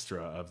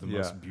orchestra of the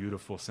most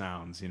beautiful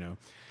sounds,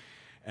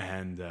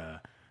 And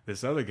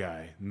this other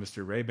guy,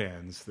 Mr.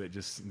 Ray-Bans,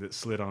 that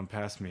slid on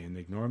past me and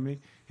ignored me.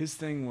 His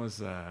thing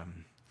was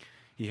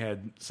he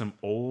had some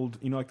old,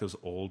 like those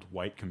old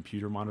white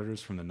computer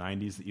monitors from the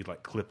 90s that you'd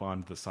like clip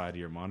onto the side of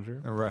your monitor.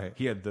 Right.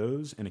 He had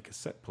those and a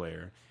cassette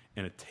player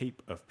and a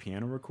tape of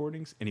piano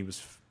recordings, and he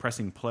was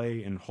pressing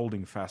play and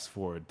holding fast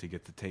forward to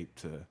get the tape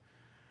to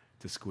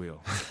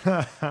squeal.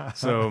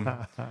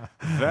 So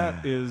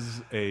that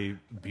is a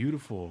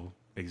beautiful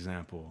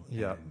example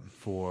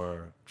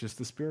for just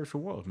the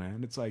spiritual world,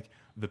 man. It's like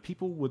the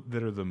people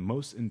that are the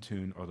most in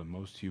tune are the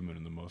most human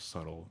and the most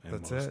subtle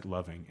and most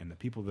loving, and the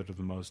people that are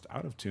the most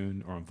out of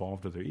tune or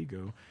involved with their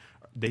ego,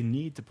 they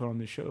need to put on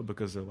this show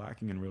because they're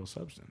lacking in real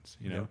substance,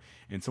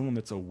 and someone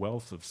that's a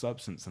wealth of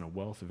substance and a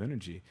wealth of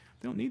energy,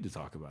 they don't need to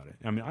talk about it.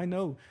 I mean, I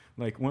know,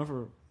 like,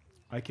 whenever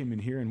I came in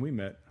here and we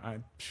met, I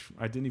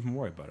didn't even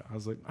worry about it. I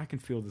was like, I can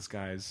feel this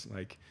guy's,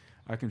 like,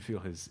 I can feel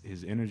his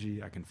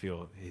energy. I can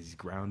feel he's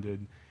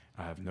grounded.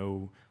 I have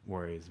no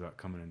worries about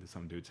coming into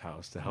some dude's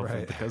house to help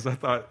him, because I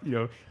thought,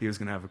 he was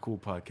going to have a cool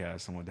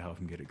podcast. I wanted to help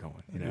him get it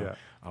going.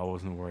 I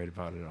wasn't worried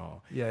about it at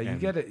all. Yeah, you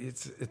get it.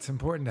 It's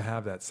important to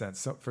have that sense.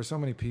 So for so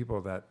many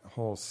people, that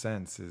whole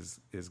sense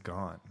is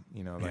gone.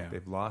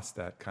 They've lost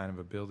that kind of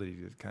ability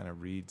to kind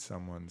of read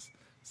someone's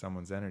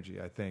energy.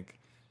 I think,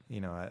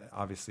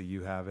 obviously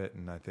you have it,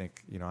 and I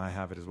think, I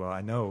have it as well.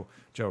 I know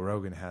Joe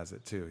Rogan has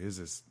it too. His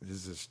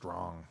is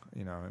strong.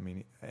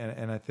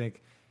 And I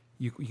think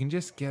you can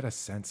just get a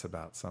sense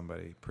about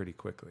somebody pretty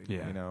quickly.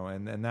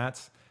 And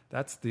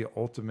that's the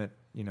ultimate,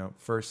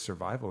 first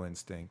survival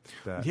instinct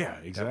that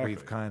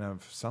we've kind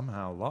of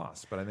somehow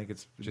lost. But I think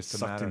it's just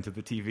sucked into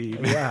the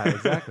TV. Yeah,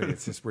 exactly.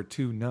 It's just we're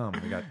too numb.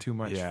 We got too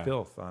much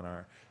filth on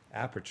our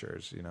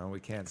apertures. We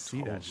can't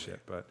see that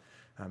shit. But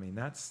I mean,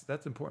 that's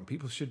important.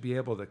 People should be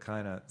able to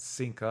kind of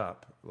sync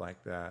up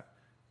like that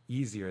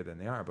easier than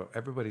they are. But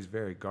everybody's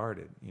very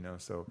guarded.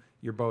 So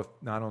you're both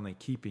not only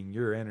keeping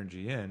your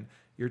energy in,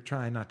 you're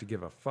trying not to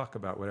give a fuck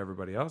about what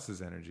everybody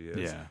else's energy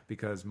is,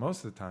 because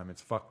most of the time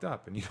it's fucked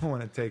up and you don't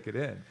want to take it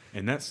in.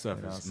 And that stuff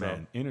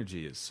man,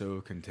 energy is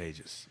so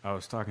contagious. I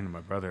was talking to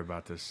my brother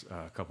about this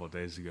a couple of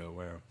days ago,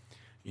 where,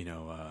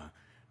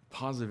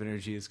 positive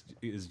energy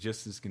is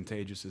just as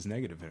contagious as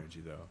negative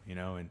energy, though,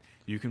 and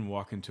you can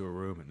walk into a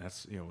room, and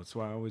that's, that's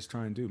what I always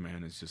try and do,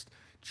 man, is just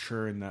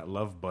churn that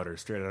love butter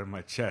straight out of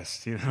my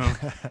chest,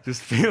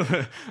 just feel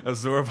it,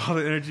 absorb all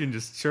the energy and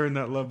just churn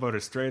that love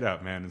butter straight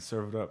out, man, and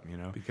serve it up,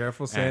 Be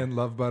careful saying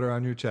love butter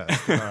on your chest.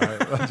 All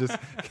right, I'll just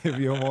give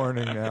you a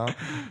warning now.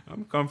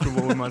 I'm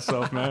comfortable with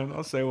myself, man.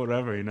 I'll say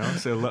whatever,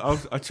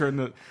 I'll churn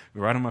it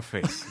right on my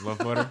face, love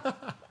butter,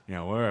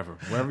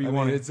 wherever you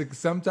want. It's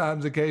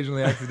sometimes,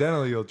 occasionally,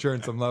 accidentally, you'll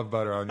churn some love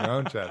butter on your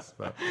own chest,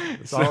 but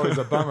it's always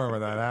a bummer when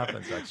that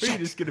happens. Like, you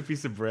just get a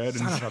piece of bread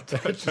and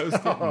toast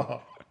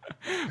it.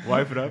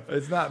 Wipe it up.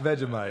 It's not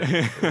Vegemite.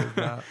 It's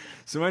not.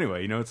 So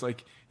anyway, it's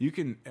like you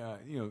can,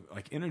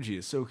 like energy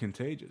is so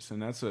contagious,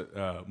 and that's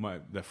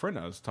the friend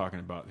I was talking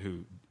about,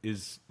 who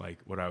is like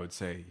what I would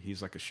say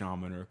he's like a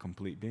shaman or a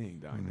complete being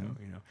that I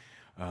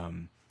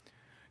know.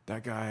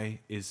 That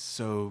guy is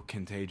so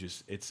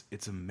contagious.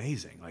 It's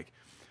amazing. Like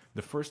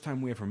the first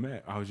time we ever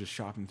met, I was just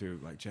shopping through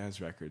like jazz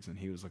records, and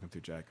he was looking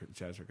through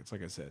jazz records.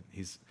 Like I said,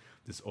 he's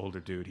this older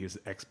dude. He was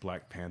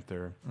ex-Black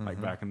Panther,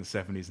 like back in the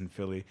 70s in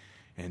Philly.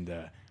 And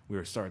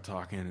we started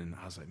talking, and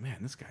I was like, man,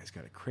 this guy's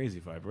got a crazy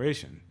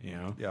vibration,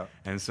 Yeah.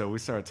 And so we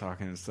started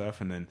talking and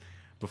stuff, and then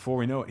before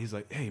we know it, he's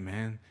like, hey,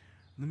 man,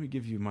 let me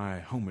give you my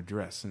home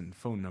address and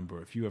phone number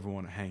if you ever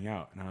want to hang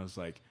out. And I was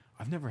like,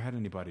 I've never had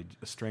anybody,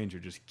 a stranger,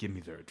 just give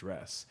me their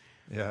address.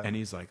 Yeah. And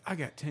he's like, I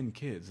got 10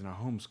 kids, and I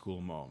homeschool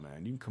them all,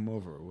 man. You can come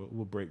over.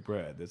 We'll break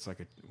bread. It's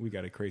like we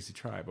got a crazy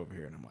tribe over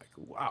here. And I'm like,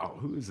 wow,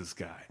 who is this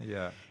guy?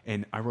 Yeah.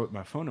 And I wrote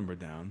my phone number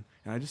down,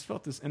 and I just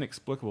felt this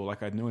inexplicable,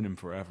 like I'd known him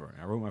forever.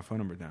 I wrote my phone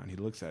number down. He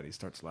looks at it. He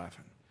starts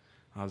laughing.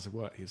 I was like,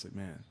 what? He's like,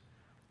 man,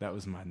 that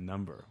was my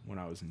number when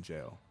I was in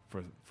jail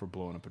for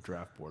blowing up a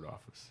draft board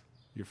office.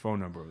 Your phone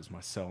number was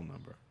my cell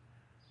number.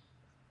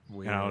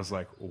 Weird. And I was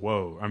like,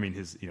 whoa. I mean,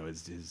 his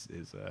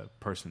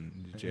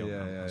person in jail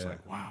number. I was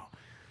like, wow.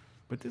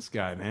 But this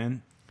guy,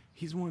 man,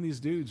 he's one of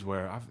these dudes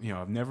where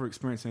I've never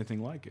experienced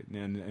anything like it,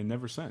 and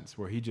never since.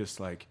 Where he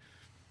just like,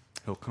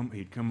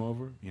 he'd come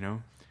over,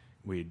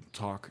 we'd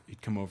talk.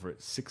 He'd come over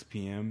at 6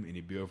 p.m. and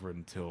he'd be over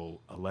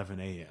until 11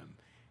 a.m.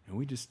 and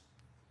we just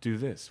do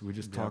this. We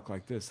just talk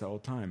like this the whole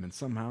time, and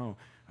somehow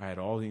I had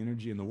all the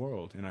energy in the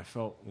world, and I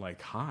felt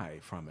like high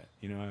from it.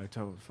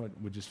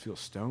 Would just feel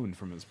stoned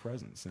from his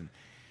presence, and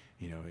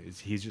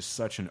he's just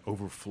such an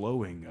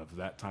overflowing of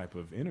that type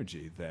of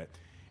energy that.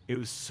 It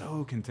was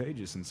so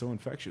contagious and so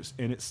infectious,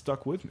 and it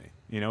stuck with me.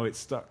 It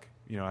stuck.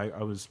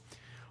 I was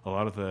a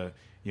lot of the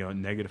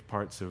negative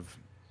parts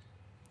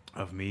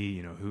of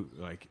me.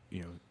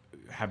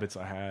 Habits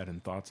I had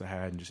and thoughts I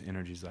had and just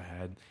energies I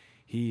had.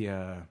 He,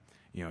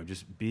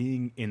 just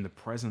being in the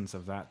presence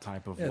of that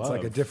type of love. It's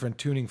like a different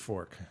tuning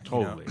fork.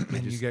 Totally,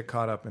 and you get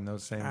caught up in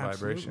those same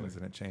vibrations,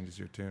 and it changes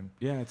your tune.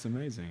 Yeah, it's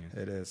amazing.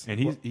 It is. And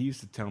he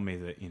used to tell me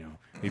that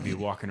he'd be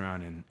walking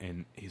around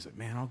and he's like,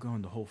 man, I'll go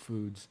into Whole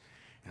Foods.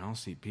 And I'll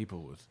see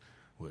people with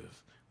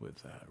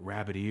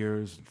rabbit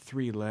ears and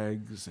 3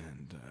 legs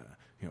and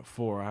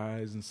 4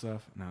 eyes and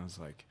stuff. And I was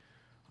like,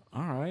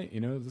 all right,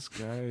 this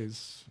guy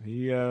is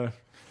he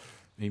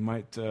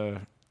might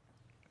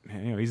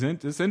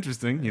it's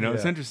interesting,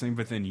 it's interesting.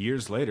 But then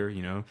years later,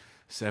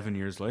 7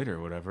 years later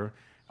or whatever,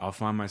 I'll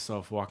find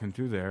myself walking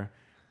through there,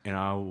 and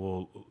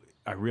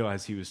I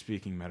realize he was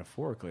speaking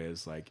metaphorically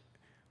as like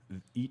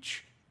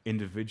each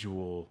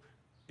individual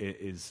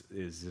is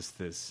just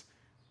this,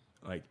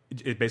 like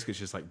it basically is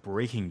just like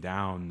breaking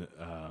down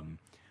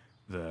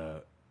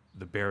the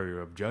barrier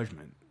of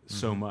judgment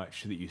so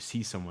much that you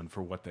see someone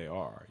for what they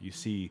are. You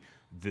see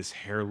this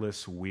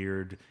hairless,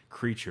 weird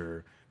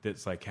creature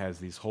that's like has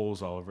these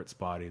holes all over its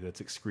body,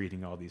 that's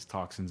excreting all these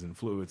toxins and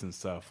fluids and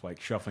stuff,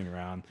 like shuffling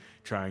around,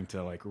 trying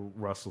to like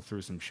rustle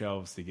through some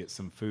shelves to get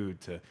some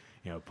food to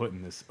put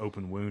in this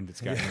open wound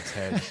it's got in its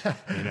head,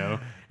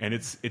 and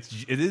it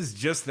is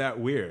just that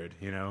weird,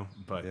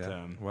 But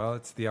well,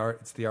 it's the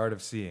art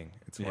of seeing.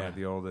 It's one of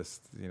the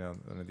oldest,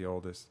 one of the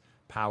oldest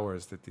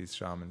powers that these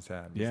shamans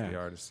had. It's the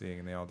art of seeing,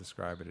 and they all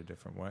describe it a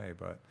different way.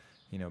 But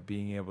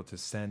being able to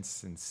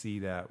sense and see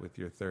that with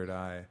your third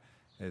eye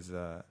is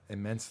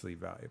immensely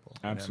valuable.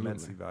 Absolutely. An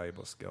immensely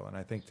valuable skill. And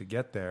I think to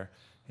get there,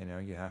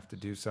 you have to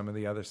do some of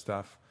the other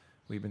stuff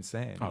we've been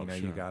saying. Sure.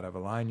 You got to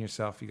align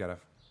yourself. You got to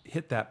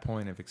hit that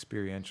point of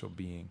experiential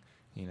being.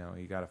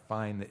 You got to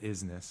find the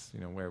isness,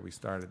 where we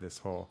started this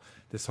whole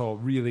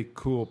really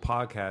cool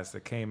podcast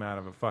that came out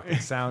of a fucking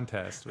sound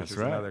test, which is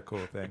another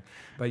cool thing.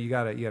 But you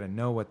got to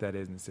know what that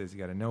isness is. You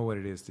got to know what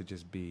it is to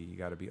just be. You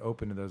got to be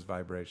open to those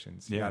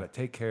vibrations. You got to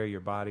take care of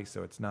your body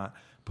so it's not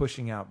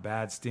pushing out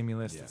bad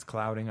stimulus that's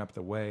clouding up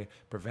the way,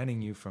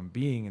 preventing you from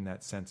being in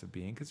that sense of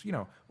being. Because,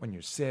 when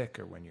you're sick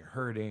or when you're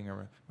hurting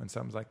or when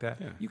something's like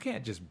that, you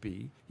can't just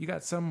be. You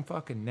got some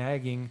fucking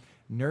nagging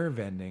nerve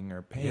ending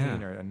or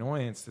pain or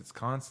annoyance that's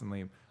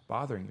constantly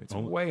bothering you. It's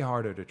way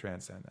harder to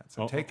transcend that.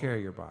 So take care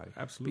of your body.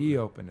 Absolutely. Be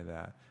open to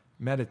that.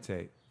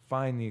 Meditate.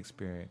 Find the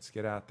experience.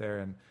 Get out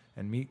there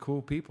and meet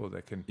cool people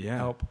that can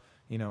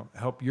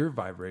help your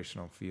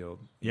vibrational field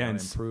and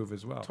improve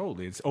as well.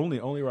 Totally. It's only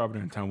Robert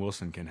Anton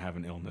Wilson can have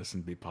an illness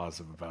and be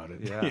positive about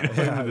it.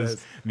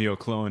 This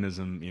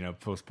neoclonism,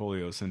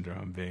 post-polio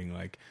syndrome, being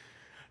like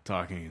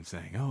talking and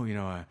saying,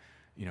 I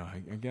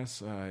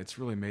guess it's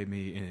really made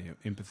me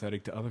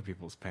empathetic to other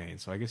people's pain.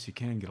 So I guess you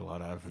can get a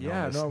lot out of it.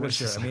 Yeah, no, for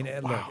sure. I mean,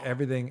 look,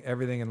 everything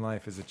in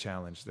life is a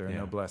challenge. There are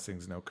no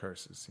blessings, no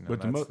curses.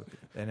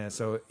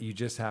 So you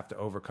just have to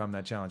overcome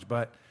that challenge.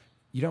 But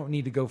you don't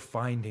need to go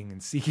finding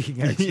and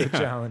seeking extra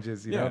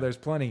challenges. There's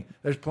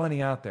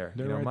plenty out there.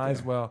 Might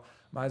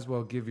as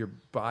well give your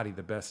body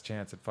the best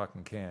chance it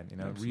fucking can.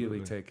 Really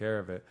take care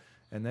of it.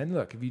 And then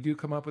look, if you do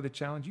come up with a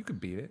challenge, you can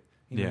beat it.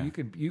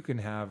 You can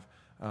have.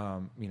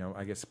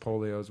 I guess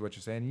polio is what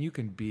you're saying. You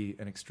can be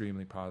an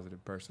extremely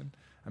positive person.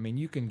 I mean,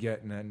 you can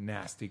get in a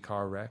nasty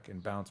car wreck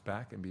and bounce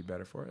back and be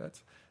better for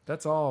it.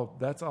 That's all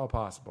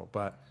possible.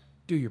 But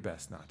do your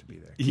best not to be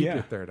there. Keep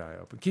your third eye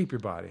open. Keep your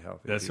body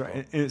healthy. That's right.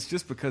 And it's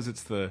just because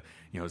it's the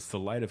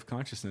light of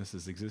consciousness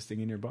is existing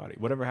in your body.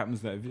 Whatever happens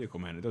to that vehicle,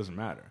 man, it doesn't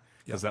matter.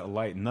 Because that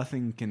light,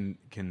 nothing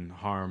can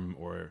harm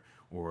or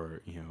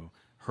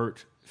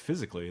hurt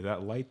physically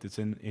that light that's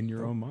in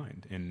your own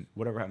mind. And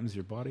whatever happens to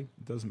your body,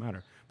 it doesn't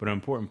matter. But an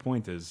important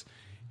point is,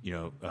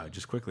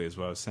 just quickly, as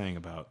what I was saying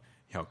about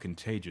how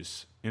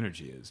contagious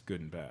energy is,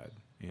 good and bad.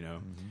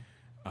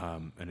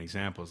 An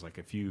example is like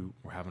if you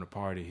were having a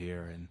party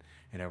here and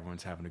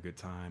everyone's having a good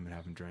time and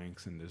having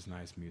drinks and there's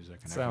nice music.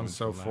 And sounds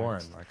so relaxed.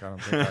 Foreign. Like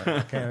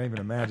I can't even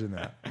imagine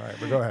that. All right,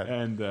 but go ahead.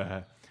 And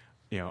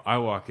I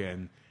walk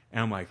in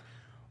and I'm like,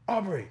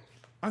 Aubrey,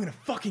 I'm gonna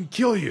fucking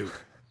kill you.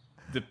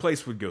 The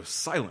place would go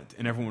silent,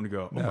 and everyone would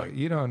go, "Oh my!"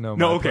 You don't know.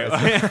 No, okay. All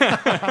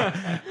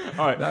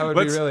right, that would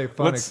be really a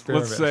fun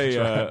experiment. Let's say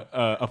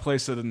a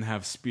place that didn't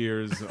have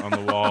spears on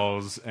the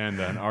walls and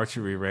an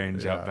archery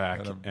range out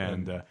back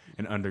and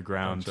an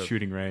underground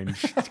shooting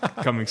range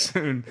coming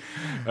soon,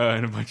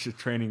 and a bunch of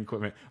training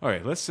equipment. All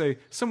right, let's say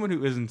someone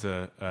who isn't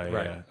a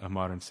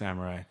modern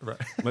samurai. Right.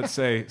 Let's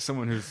say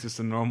someone who's just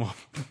a normal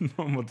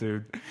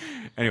dude.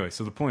 Anyway,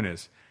 so the point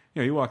is.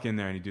 You walk in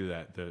there and you do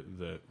that.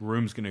 The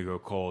room's going to go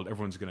cold.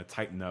 Everyone's going to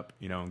tighten up,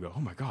 and go, oh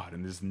my God.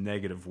 And this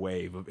negative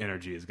wave of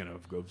energy is going to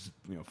go,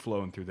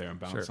 flowing through there and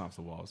bounce off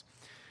the walls.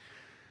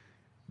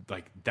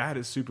 Like that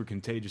is super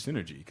contagious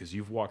energy because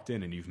you've walked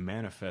in and you've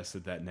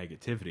manifested that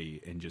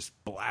negativity and just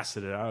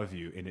blasted it out of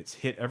you and it's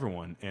hit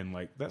everyone. And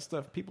like that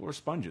stuff, people are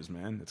sponges,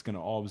 man. It's going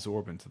to all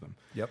absorb into them.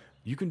 Yep.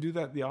 You can do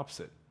that the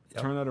opposite.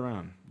 Yep. Turn that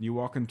around. You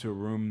walk into a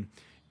room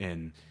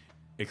and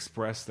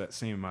express that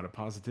same amount of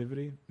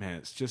positivity, man,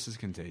 it's just as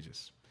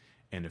contagious.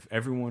 And if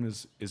everyone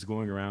is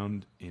going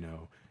around,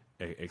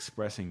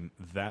 expressing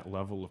that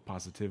level of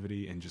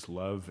positivity and just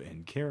love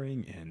and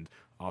caring and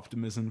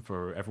optimism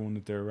for everyone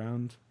that they're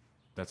around,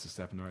 that's a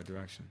step in the right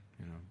direction.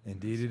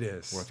 Indeed, it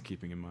is worth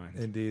keeping in mind.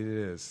 Indeed, it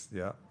is.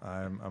 Yeah,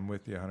 I'm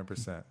with you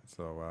 100%.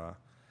 So,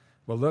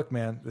 well, look,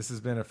 man, this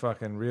has been a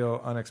fucking real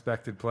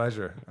unexpected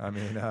pleasure. I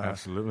mean,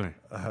 absolutely.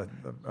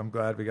 I'm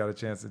glad we got a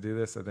chance to do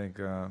this. I think,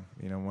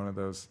 one of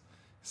those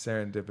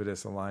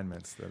serendipitous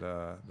alignments that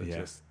Yeah.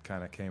 just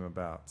kind of came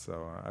about.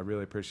 So I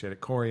really appreciate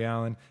it. Corey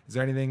Allen, is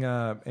there anything,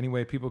 any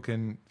way people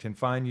can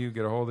find you,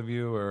 get a hold of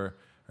you, or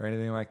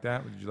anything like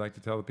that? Would you like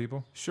to tell the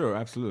people? Sure,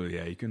 absolutely.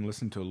 Yeah, you can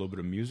listen to a little bit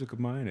of music of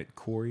mine at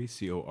Corey,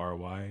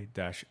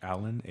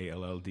 Cory-Allen,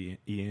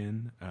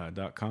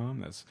 ALLDEN.com.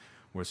 That's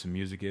where some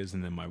music is.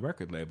 And then my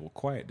record label,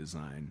 Quiet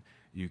Design,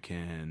 you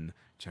can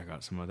check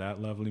out some of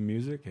that lovely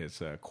music. It's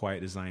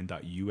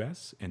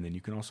quietdesign.us. And then you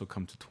can also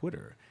come to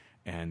Twitter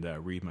and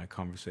read my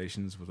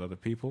conversations with other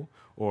people,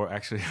 or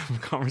actually have a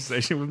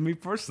conversation with me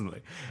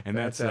personally. And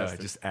that's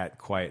just at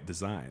Quiet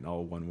Design,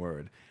 all one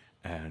word.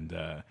 And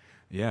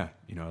yeah,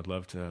 I'd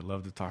love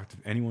to talk to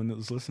anyone that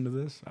was listening to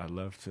this. I'd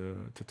love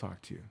to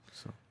talk to you.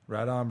 So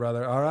Right on,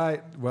 brother. All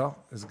right. Well,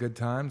 it's good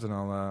times, and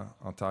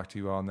I'll talk to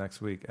you all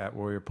next week at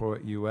Warrior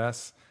Poet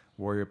US.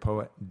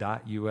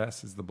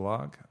 WarriorPoet.us is the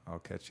blog. I'll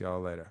catch you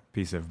all later.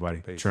 peace,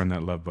 everybody. Peace. Churn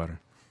that love butter.